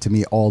relief to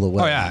me all the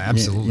way. Oh yeah,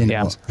 absolutely.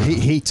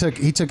 He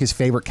took his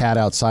favorite cat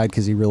outside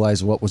because he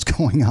realized what was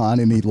going on,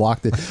 and he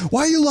locked it.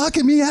 Why are you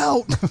locking me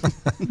out?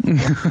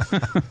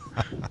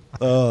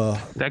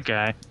 That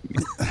guy.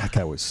 That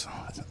guy was.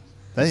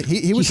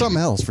 He was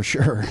something else for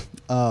sure.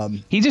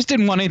 He just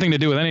didn't want anything to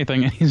do with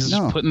anything. He's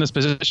just put in this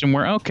position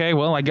where, okay,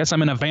 well, I guess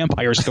I'm in a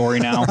vampire story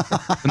now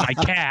with my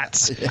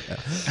cats.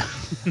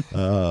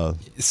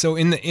 So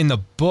in the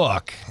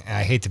book,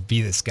 I hate to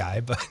be this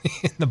guy, but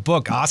in the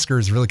book, Oscar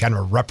is really kind of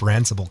a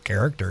reprehensible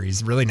character.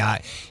 He's really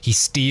not. He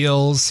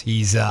steals.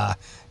 He's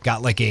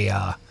got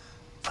a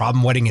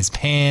problem wetting his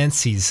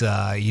pants. He's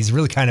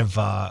really kind of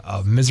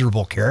a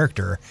miserable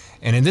character.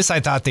 And in this, I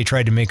thought they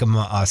tried to make him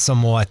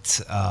somewhat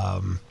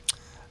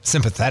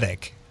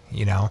sympathetic,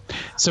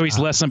 So he's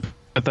less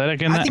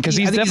sympathetic in that? Because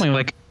he's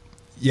definitely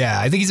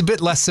I think he's a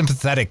bit less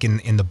sympathetic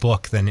in the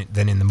book than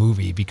in the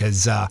movie,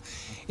 because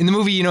in the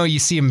movie, you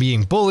see him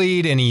being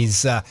bullied, and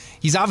he's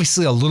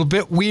obviously a little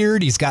bit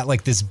weird. He's got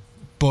this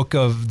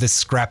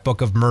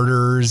scrapbook of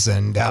murders,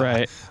 and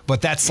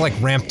but that's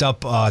ramped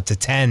up to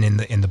 10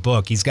 in the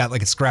book. He's got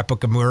a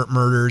scrapbook of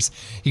murders.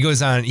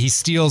 He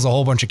steals a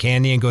whole bunch of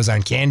candy and goes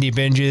on candy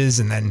binges,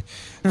 and then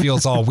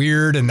feels all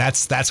weird, and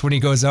that's when he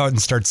goes out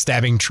and starts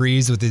stabbing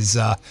trees with his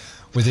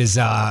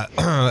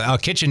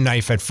kitchen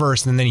knife at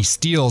first, and then he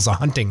steals a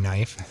hunting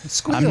knife.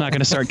 Squeal. I'm not going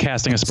to start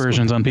casting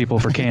aspersions on people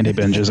for candy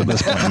binges at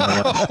this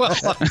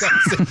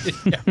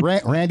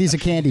point. Randy's a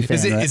candy fan.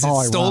 Is it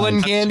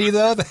stolen candy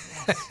though?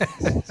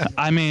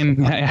 I mean,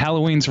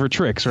 Halloween's for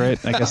tricks, right?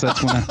 I guess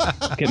that's when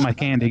I get my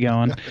candy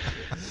going.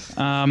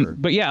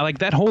 But yeah,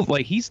 that whole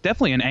he's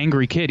definitely an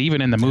angry kid,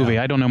 even in the movie.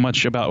 I don't know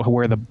much about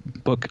where the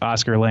book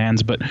Oscar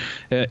lands, but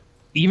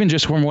even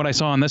just from what I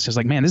saw on this, is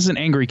man, this is an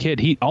angry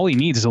kid. All he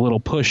needs is a little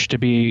push to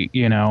be,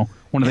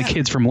 one of the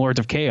kids from Lords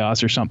of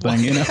Chaos or something.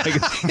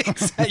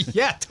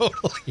 Yeah,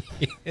 totally.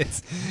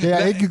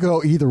 It could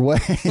go either way.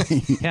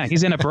 Yeah,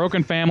 he's in a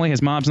broken family.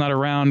 His mom's not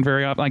around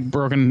very often,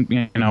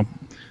 broken,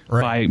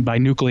 by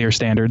nuclear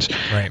standards.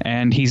 Right.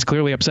 And he's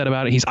clearly upset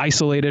about it. He's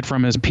isolated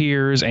from his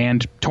peers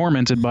and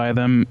tormented by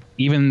them.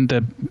 Even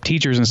the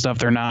teachers and stuff,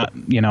 they're not,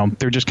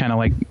 they're just kind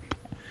of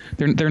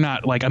they're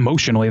not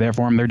emotionally there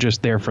for him. They're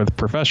just there for the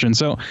profession.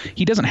 So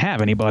he doesn't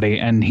have anybody,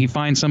 and he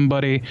finds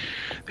somebody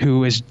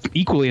who is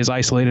equally as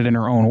isolated in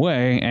her own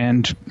way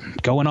and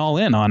going all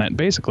in on it,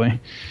 basically.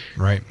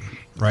 Right.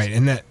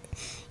 And that,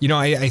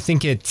 I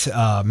think it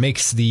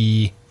makes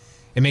the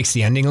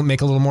ending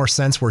make a little more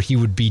sense, where he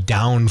would be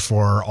down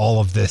for all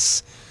of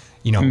this,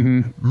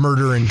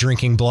 murder and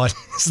drinking blood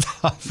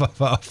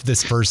stuff of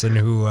this person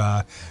who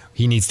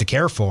he needs to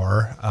care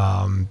for.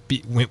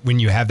 When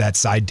you have that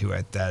side to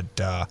it,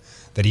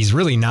 that he's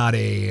really not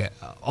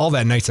all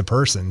that nice a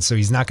person, so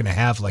he's not going to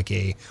have like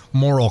a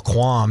moral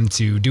qualm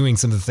to doing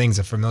some of the things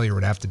a familiar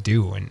would have to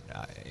do,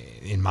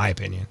 in my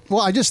opinion.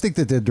 Well, I just think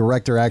that the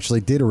director actually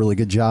did a really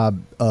good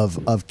job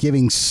of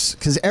giving,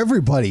 because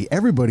everybody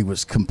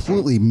was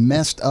completely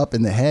messed up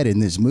in the head in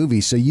this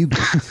movie. So you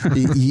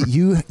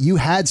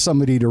had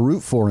somebody to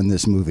root for in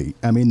this movie.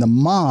 I mean, the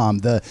mom,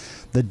 the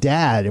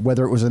dad,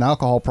 whether it was an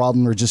alcohol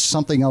problem or just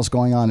something else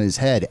going on in his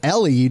head.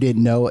 Ellie, you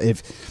didn't know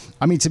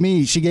to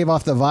me, she gave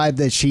off the vibe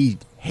that she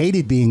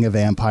hated being a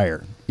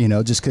vampire.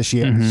 Just because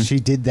she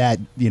did that,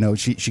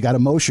 she got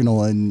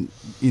emotional and,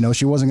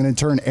 she wasn't going to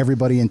turn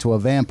everybody into a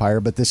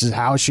vampire, but this is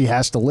how she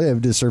has to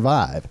live to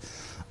survive.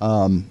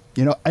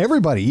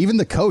 Everybody, even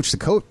the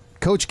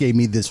coach gave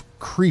me this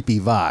creepy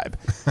vibe.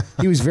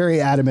 He was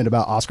very adamant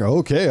about Oscar.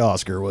 Okay,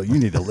 Oscar, well, you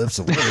need to lift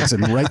some weights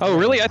and right. Oh,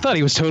 really? I thought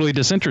he was totally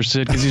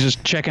disinterested because he's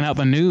just checking out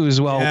the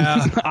news while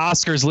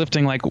Oscar's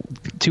lifting like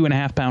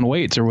 2.5 pound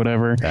weights or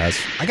whatever.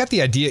 Yes. I got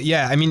the idea.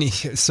 Yeah. I mean,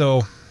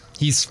 so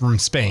he's from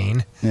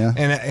Spain. Yeah.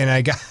 And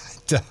I got,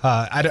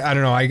 I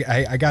don't know.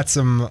 I got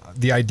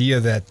the idea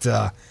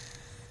that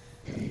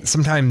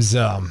sometimes,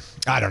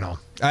 I don't know.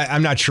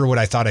 I'm not sure what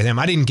I thought of him.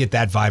 I didn't get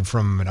that vibe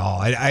from him at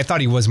all. I thought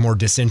he was more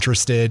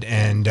disinterested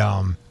and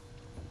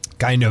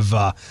kind of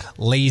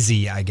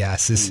lazy, I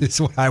guess,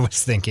 is what I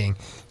was thinking.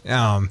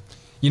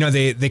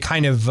 They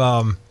kind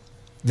of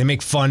they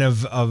make fun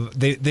of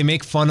they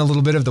make fun a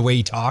little bit of the way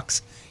he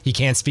talks. He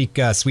can't speak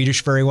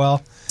Swedish very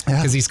well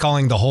because he's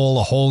calling the hole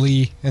a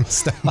holy and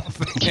stuff.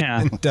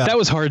 Yeah, and, that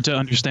was hard to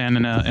understand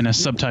in a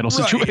subtitle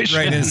situation.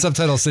 Right, in a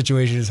subtitle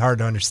situation is hard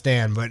to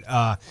understand. But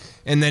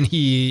and then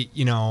he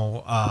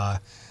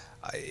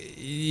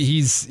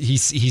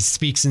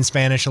speaks in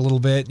Spanish a little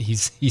bit.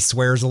 He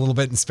swears a little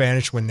bit in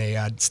Spanish when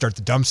they start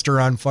the dumpster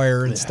on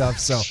fire and stuff.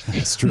 So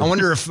that's true. I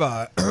wonder if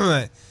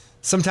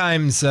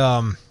sometimes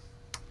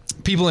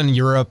people in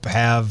Europe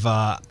have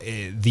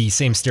the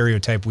same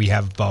stereotype we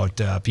have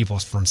about people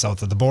from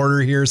south of the border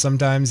here.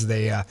 Sometimes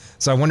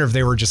so I wonder if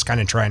they were just kind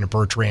of trying to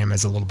portray him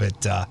as a little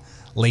bit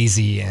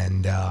lazy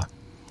and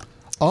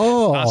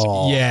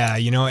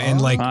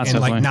and like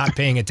not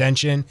paying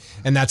attention,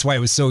 and that's why it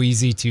was so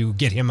easy to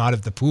get him out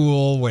of the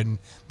pool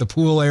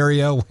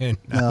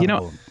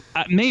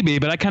maybe,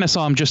 but I kind of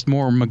saw him just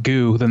more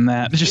Magoo than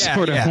that. Just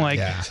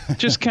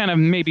just kind of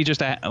maybe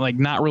just like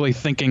not really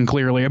thinking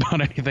clearly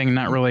about anything,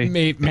 not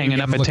really paying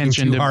enough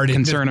attention to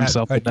concern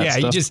himself with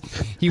that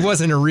stuff. He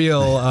wasn't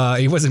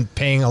he wasn't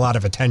paying a lot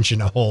of attention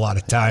a whole lot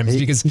of times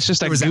because he's just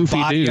there a was goofy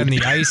that body dude on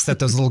the ice that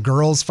those little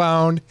girls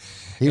found.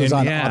 He was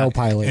on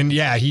autopilot. And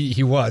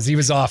he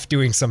was off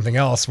doing something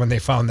else when they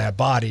found that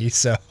body.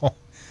 So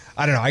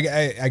I don't know.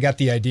 I got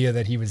the idea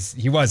that he was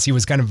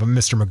kind of a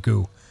Mr.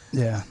 Magoo.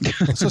 Yeah.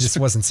 So just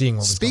wasn't seeing what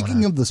was going on.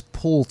 Speaking of this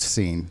pool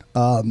scene,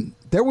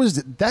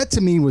 that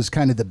to me was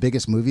kind of the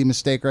biggest movie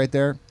mistake right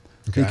there.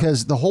 Okay.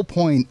 Because the whole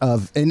point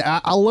and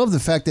I love the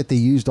fact that they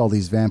used all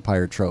these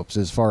vampire tropes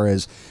as far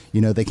as,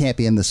 they can't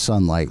be in the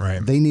sunlight.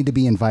 Right. They need to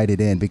be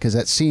invited in, because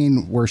that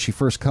scene where she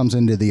first comes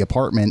into the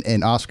apartment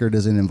and Oscar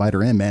doesn't invite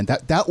her in, man,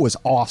 that was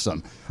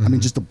awesome. Mm-hmm. I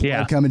mean, just the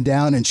blood coming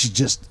down and she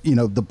just,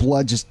 the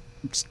blood just,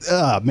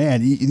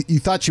 man, you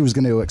thought she was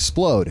going to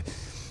explode.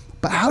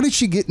 But how did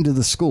she get into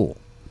the school?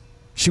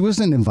 She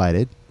wasn't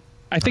invited.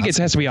 I think it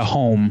has to be a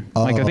home.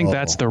 Like, I think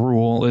that's the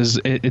rule. Is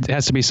it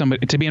has to be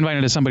somebody to be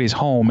invited to somebody's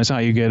home is how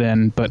you get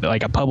in. But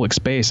like a public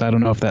space, I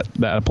don't know if that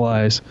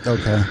applies.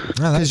 Okay,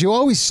 because you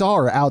always saw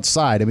her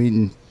outside. I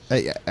mean,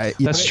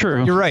 that's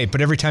true. You're right.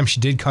 But every time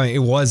she did come, it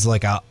was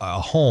like a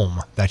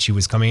home that she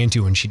was coming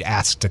into, and she'd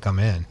asked to come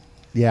in.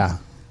 Yeah.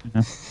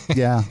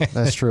 Yeah,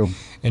 that's true.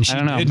 And she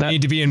did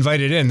need to be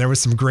invited in. There was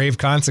some grave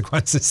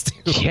consequences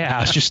too.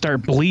 Yeah, just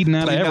start bleeding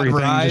out of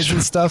everything, out eyes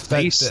and stuff.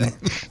 That's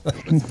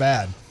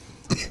bad.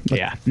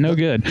 Yeah, no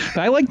good.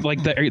 I like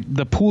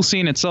the pool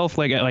scene itself.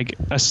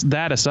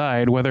 That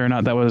aside, whether or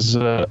not that was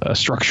a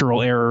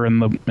structural error in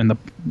the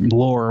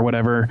lore or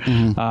whatever.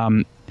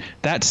 Mm-hmm.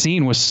 That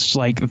scene was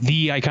like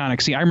the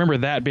iconic scene. I remember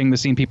that being the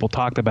scene people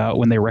talked about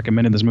when they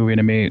recommended this movie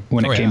to me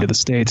when it came to the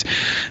States.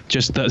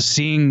 Just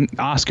seeing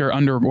Oscar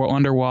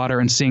underwater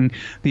and seeing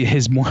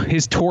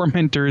his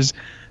tormentors'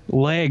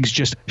 legs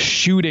just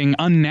shooting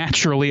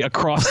unnaturally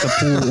across the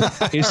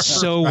pool is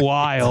so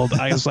wild.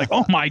 I was like,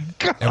 oh my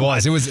God.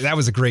 That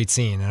was a great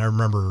scene. And I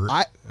remember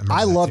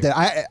I loved it.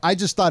 I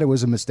just thought it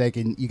was a mistake,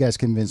 and you guys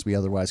convinced me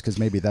otherwise, because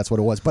maybe that's what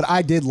it was. But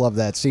I did love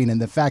that scene,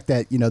 and the fact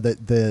that,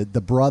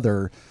 the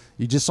brother,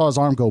 you just saw his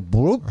arm go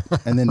bloop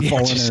and then fall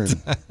in there.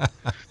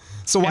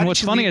 So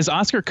what's funny is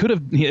Oscar could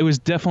have. It was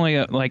definitely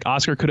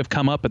Oscar could have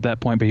come up at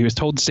that point, but he was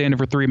told to stand there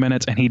for 3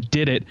 minutes, and he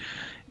did it.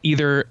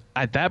 Either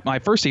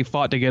at first he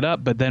fought to get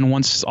up, but then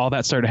once all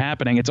that started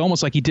happening, it's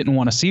almost like he didn't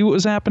want to see what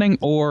was happening,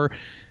 or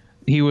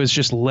he was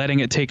just letting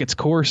it take its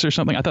course or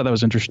something. I thought that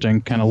was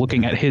interesting, kind of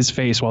looking at his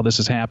face while this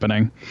is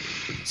happening.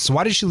 So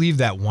why did she leave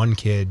that one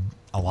kid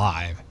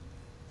alive?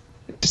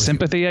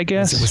 Sympathy, I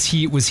guess.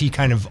 Was he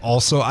kind of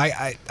also?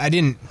 I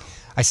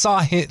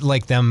saw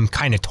like them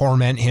kind of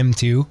torment him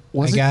too.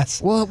 I guess.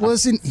 Well, it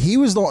wasn't. He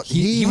was the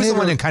he was the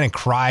one that kind of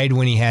cried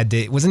when he had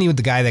to. Wasn't he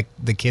the guy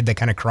the kid that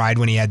kind of cried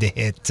when he had to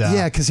hit?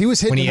 Yeah, because he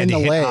was hitting him in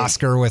the leg.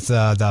 Oscar with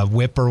the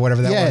whip or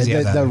whatever that was.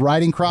 Yeah, the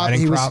riding crop.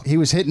 He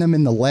was hitting him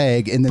in the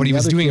leg, and then but he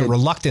was doing it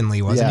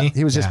reluctantly, wasn't he?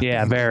 He was just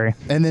very.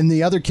 And then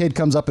the other kid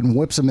comes up and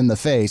whips him in the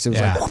face. It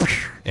was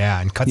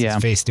and cuts his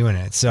face doing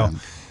it. So.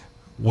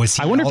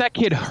 I wonder if that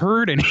kid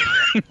heard anything.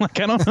 Like,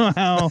 I don't know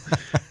how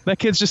that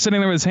kid's just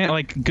sitting there with his hand.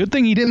 Like, good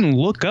thing he didn't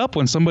look up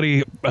when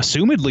somebody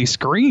assumedly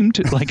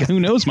screamed. Like, who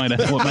knows what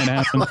might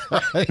happen.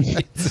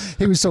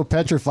 He was so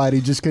petrified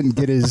he just couldn't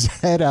get his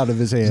head out of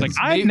his hands. Like,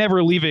 I'm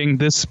never leaving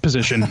this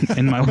position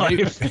in my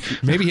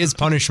life. Maybe his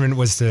punishment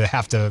was to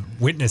have to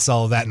witness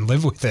all of that and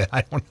live with it.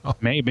 I don't know.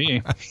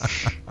 Maybe. I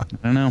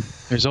don't know.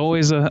 There's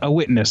always a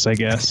witness, I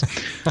guess.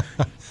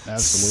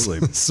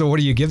 Absolutely. So what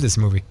do you give this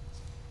movie?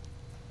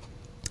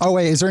 Oh,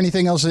 wait, is there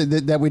anything else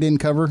that we didn't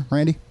cover,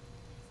 Randy?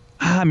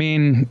 I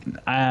mean,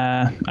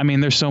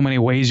 there's so many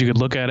ways you could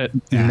look at it.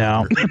 Yeah,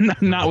 no,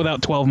 not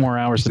without 12 more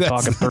hours to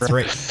talk it through. That's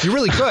right. You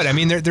really could. I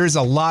mean, there's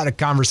a lot of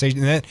conversation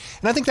in it,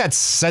 and I think that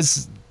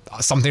says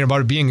something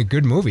about it being a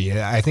good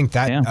movie. I think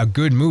that a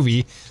good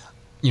movie,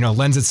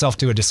 lends itself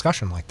to a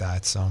discussion like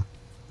that. So.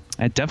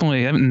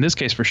 Definitely, in this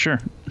case, for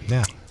sure.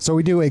 Yeah. So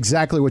we do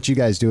exactly what you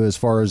guys do as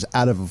far as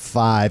out of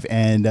 5.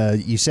 And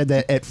you said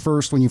that at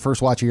first, when you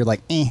first watch it, you're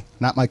like,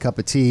 not my cup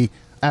of tea.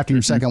 After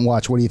your second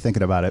watch, what are you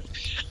thinking about it?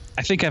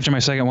 I think after my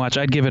second watch,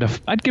 I'd give it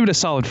a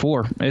solid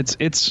 4.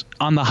 It's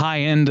on the high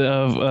end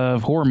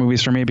of horror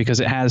movies for me because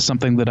it has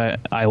something that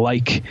I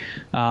like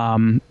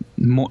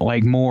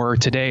more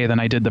today than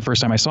I did the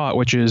first time I saw it,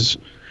 which is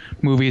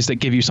movies that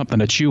give you something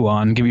to chew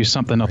on, give you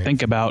something to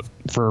think about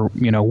for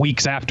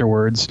weeks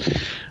afterwards.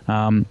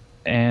 Not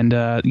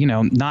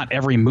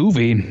every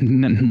movie,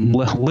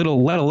 let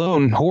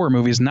alone horror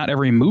movies, not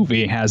every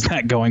movie has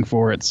that going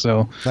for it.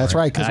 So that's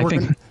right, because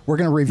we're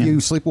going to review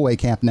Sleepaway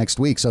Camp next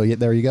week. So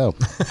there you go.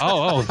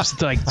 Oh,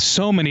 it's like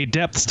so many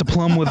depths to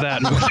plumb with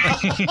that movie.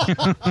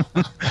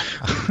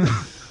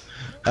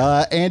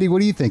 Andy,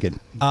 what are you thinking?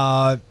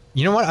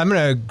 You know what? I'm going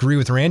to agree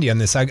with Randy on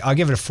this. I'll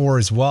give it a 4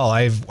 as well.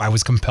 I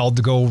was compelled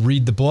to go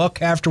read the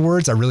book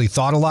afterwards. I really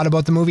thought a lot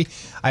about the movie.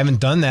 I haven't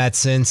done that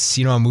since,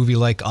 a movie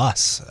like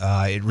Us.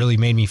 It really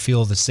made me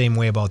feel the same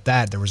way about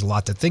that. There was a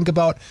lot to think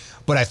about,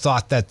 but I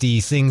thought that the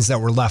things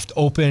that were left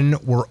open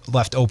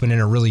in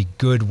a really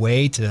good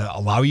way to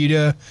allow you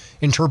to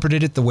interpret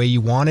it the way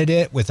you wanted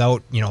it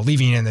without,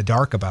 leaving you in the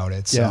dark about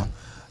it. So. Yeah.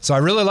 So I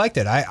really liked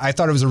it. I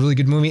thought it was a really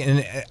good movie,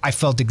 and I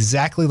felt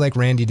exactly like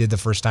Randy did the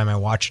first time I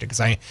watched it, because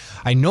I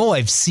know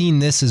I've seen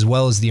this as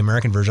well as the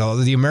American version.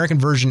 Although the American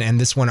version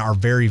and this one are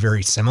very,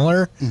 very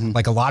similar. Mm-hmm.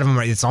 Like a lot of them,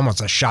 it's almost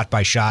a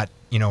shot-by-shot,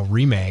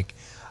 remake.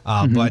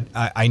 But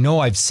I know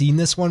I've seen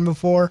this one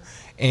before,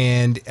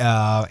 and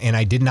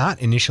I did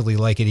not initially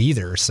like it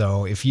either.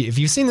 So if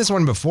you've seen this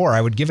one before,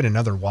 I would give it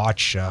another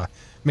watch.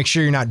 Make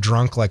sure you're not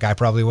drunk like I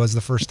probably was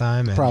the first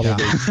time. And, probably.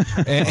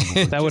 And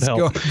that would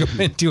help. Go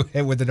into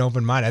it with an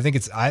open mind. I think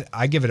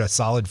I give it a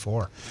solid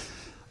 4.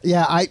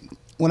 Yeah,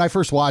 when I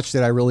first watched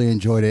it, I really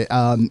enjoyed it.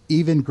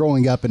 Even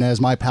growing up, and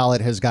as my palate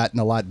has gotten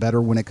a lot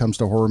better when it comes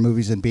to horror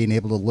movies and being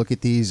able to look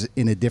at these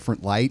in a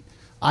different light,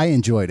 I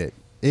enjoyed it.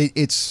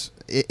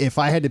 If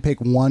I had to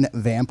pick one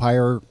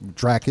vampire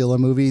Dracula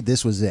movie,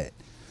 this was it.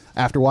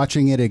 After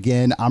watching it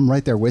again, I'm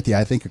right there with you.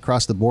 I think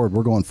across the board,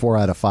 we're going 4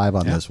 out of 5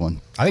 on this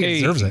one. I think it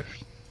deserves it.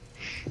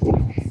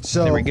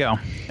 So there we go.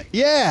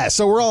 Yeah,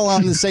 so we're all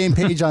on the same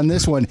page on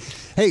this one.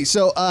 Hey,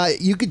 so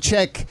you could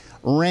check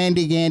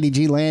Randy Gandy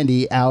G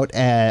Landy out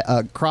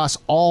across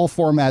all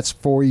formats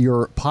for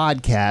your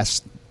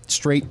podcast,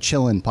 Straight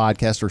Chillin'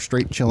 Podcast or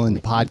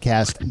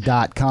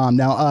straightchillinpodcast.com.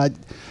 Now,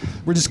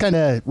 we're just kind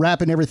of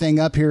wrapping everything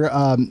up here.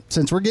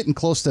 Since we're getting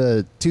close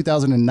to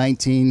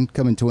 2019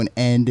 coming to an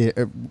end,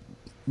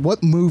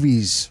 what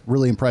movies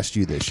really impressed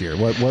you this year?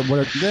 What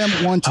are them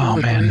 1, 2,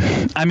 or 3?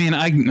 I mean,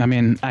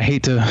 I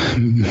hate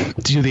to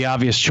do the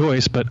obvious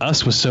choice, but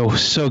Us was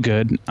so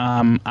good.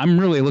 I'm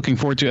really looking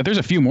forward to it. There's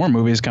a few more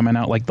movies coming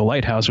out, like The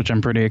Lighthouse, which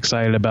I'm pretty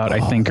excited about.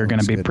 I think are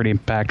going to be pretty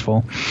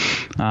impactful.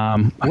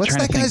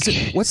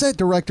 What's that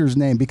director's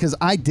name? Because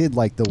I did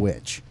like The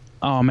Witch.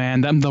 Oh,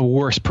 man, I'm the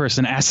worst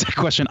person to ask that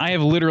question. I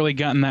have literally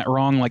gotten that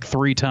wrong like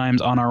 3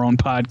 times on our own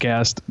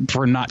podcast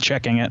for not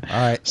checking it. All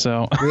right.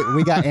 So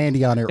we got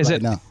Andy on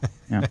it now.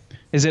 Yeah.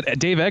 Is it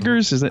Dave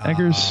Eggers? Is it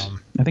Eggers?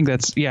 I think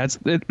it's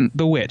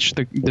The Witch.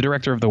 The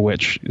director of The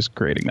Witch is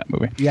creating that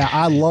movie. Yeah,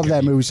 I love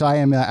that movie, so I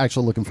am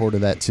actually looking forward to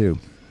that too.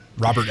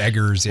 Robert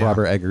Eggers. Yeah.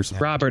 Robert Eggers. Yeah.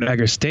 Robert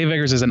Eggers. Dave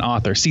Eggers is an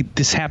author. See,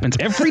 this happens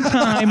every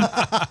time.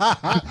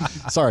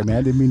 Sorry, man.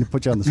 I didn't mean to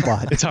put you on the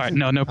spot. It's all right.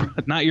 No,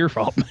 not your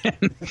fault,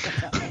 man.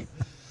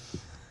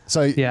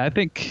 So yeah, I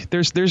think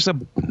there's a,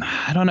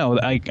 I don't know,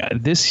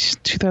 this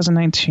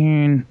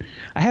 2019,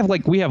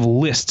 we have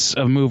lists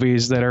of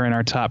movies that are in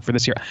our top for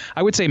this year.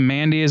 I would say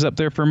Mandy is up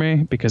there for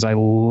me because I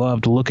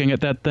loved looking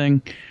at that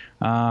thing.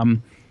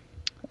 I'm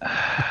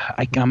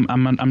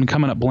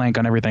coming up blank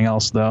on everything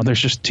else though.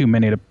 There's just too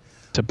many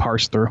to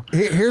parse through.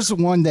 Here's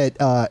one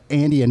that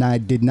Andy and I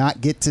did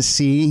not get to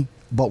see,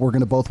 but we're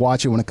going to both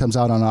watch it when it comes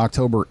out on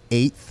October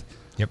 8th.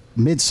 Yep.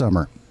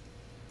 Midsummer.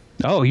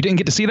 Oh, you didn't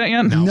get to see that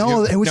yet?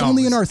 No, it was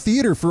only in our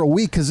theater for a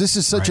week because this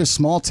is such a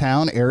small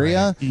town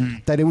area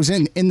that it was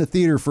in the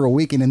theater for a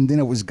week and then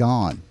it was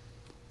gone.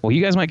 Well,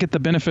 you guys might get the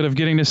benefit of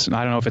getting this.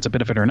 I don't know if it's a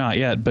benefit or not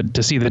yet, but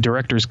to see the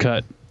director's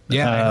cut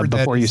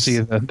before you see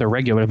the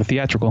regular, the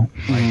theatrical.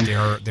 Like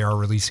they are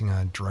releasing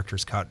a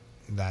director's cut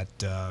that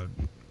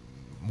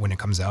when it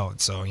comes out.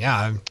 So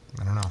yeah,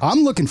 I don't know.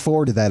 I'm looking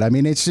forward to that. I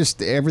mean, it's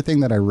just everything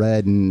that I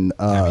read and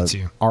me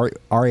too.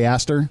 Ari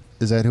Aster,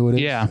 is that who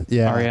it is?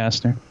 Yeah. Ari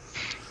Aster.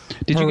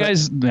 Did you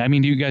guys? I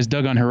mean, you guys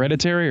dug on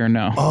Hereditary or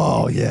no?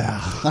 Oh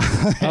yeah.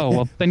 Oh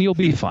well, then you'll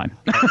be fine.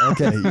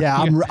 Okay. Yeah,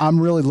 I'm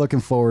really looking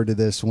forward to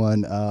this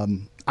one.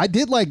 I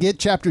did like it,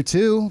 Chapter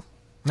 2.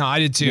 No, I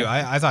did too.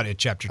 Yeah. I thought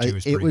Chapter 2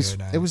 was pretty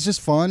good. It was just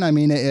fun. I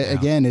mean,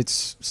 again,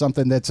 it's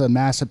something that's a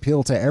mass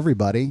appeal to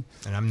everybody.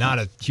 And I'm not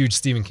a huge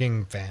Stephen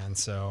King fan,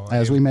 so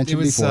as we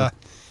mentioned before.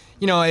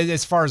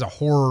 As far as a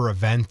horror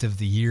event of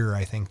the year,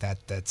 I think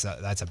that's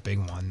a big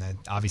one. That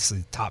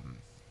obviously top.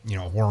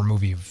 Horror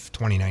movie of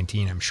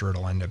 2019, I'm sure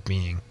it'll end up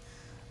being.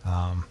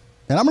 And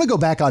I'm going to go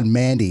back on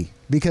Mandy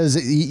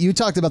because you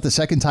talked about the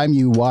second time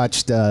you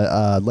watched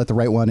Let the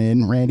Right One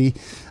In, Randy.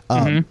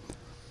 I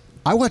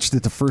watched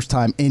it the first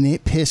time and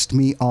it pissed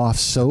me off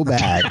so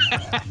bad.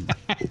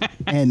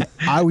 And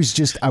I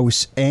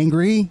was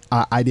angry.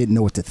 I didn't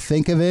know what to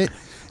think of it.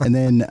 And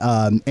then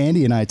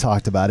Andy and I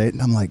talked about it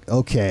and I'm like,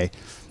 okay.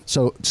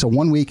 So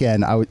one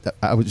weekend I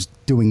was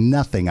doing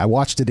nothing. I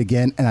watched it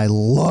again and I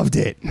loved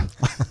it.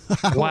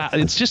 Wow,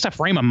 it's just a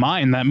frame of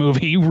mind, that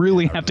movie. You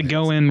really have to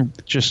go in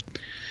just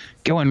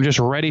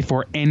ready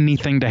for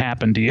anything to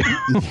happen to you.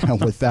 Yeah,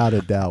 without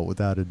a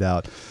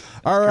doubt.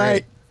 All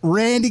right.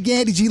 Randy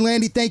Gandy G.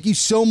 Landy, thank you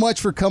so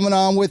much for coming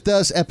on with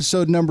us.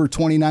 Episode number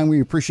 29.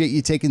 We appreciate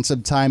you taking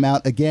some time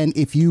out. Again,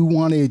 if you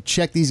want to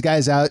check these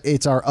guys out,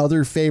 it's our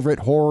other favorite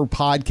horror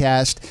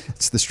podcast.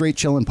 It's the Straight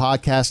Chillin'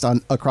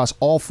 Podcast across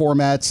all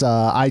formats,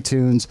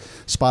 iTunes,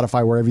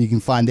 Spotify, wherever you can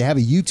find. They have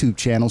a YouTube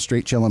channel,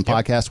 Straight Chillin'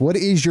 Podcast. What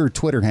is your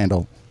Twitter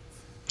handle?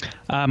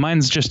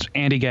 Mine's just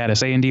Andy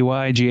Gaddis,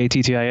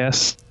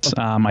 ANDYGATTIS.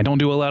 I don't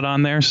do a lot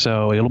on there,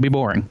 so it'll be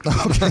boring.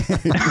 Okay.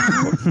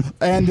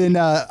 And then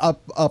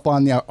up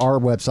on our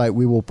website,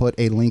 we will put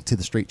a link to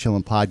the Straight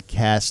Chillin'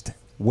 Podcast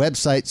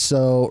website.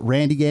 So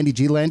Randy Gandy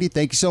G. Landy,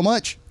 thank you so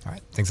much. All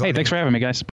right. Thanks a lot. Hey, thanks for having me, guys.